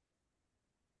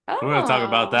 So we're going to talk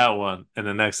about Oh. that one in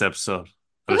the next episode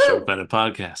of the Show Woohoo! Dependent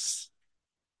Podcast.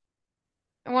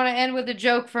 I want to end with a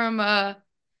joke from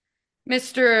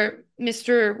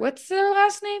Mr. What's their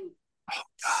last name?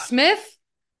 God, Smith?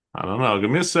 I don't know. Give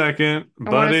me a second. I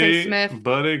want to say Buddy, Smith.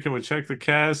 buddy, can we check the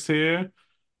cast here?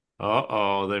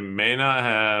 Uh-oh, they may not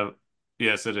have.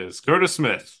 Yes, it is. Curtis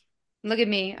Smith. Look at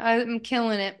me. I'm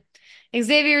killing it.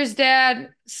 Xavier's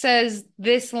dad says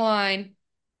this line.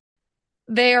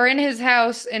 They are in his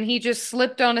house and he just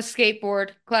slipped on a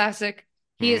skateboard. Classic.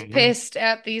 He is Hmm. pissed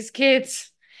at these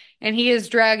kids and he is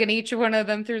dragging each one of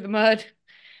them through the mud.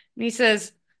 And he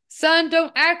says, Son,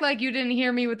 don't act like you didn't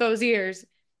hear me with those ears.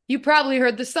 You probably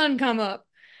heard the sun come up.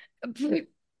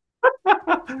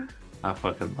 I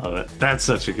fucking love it. That's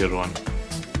such a good one.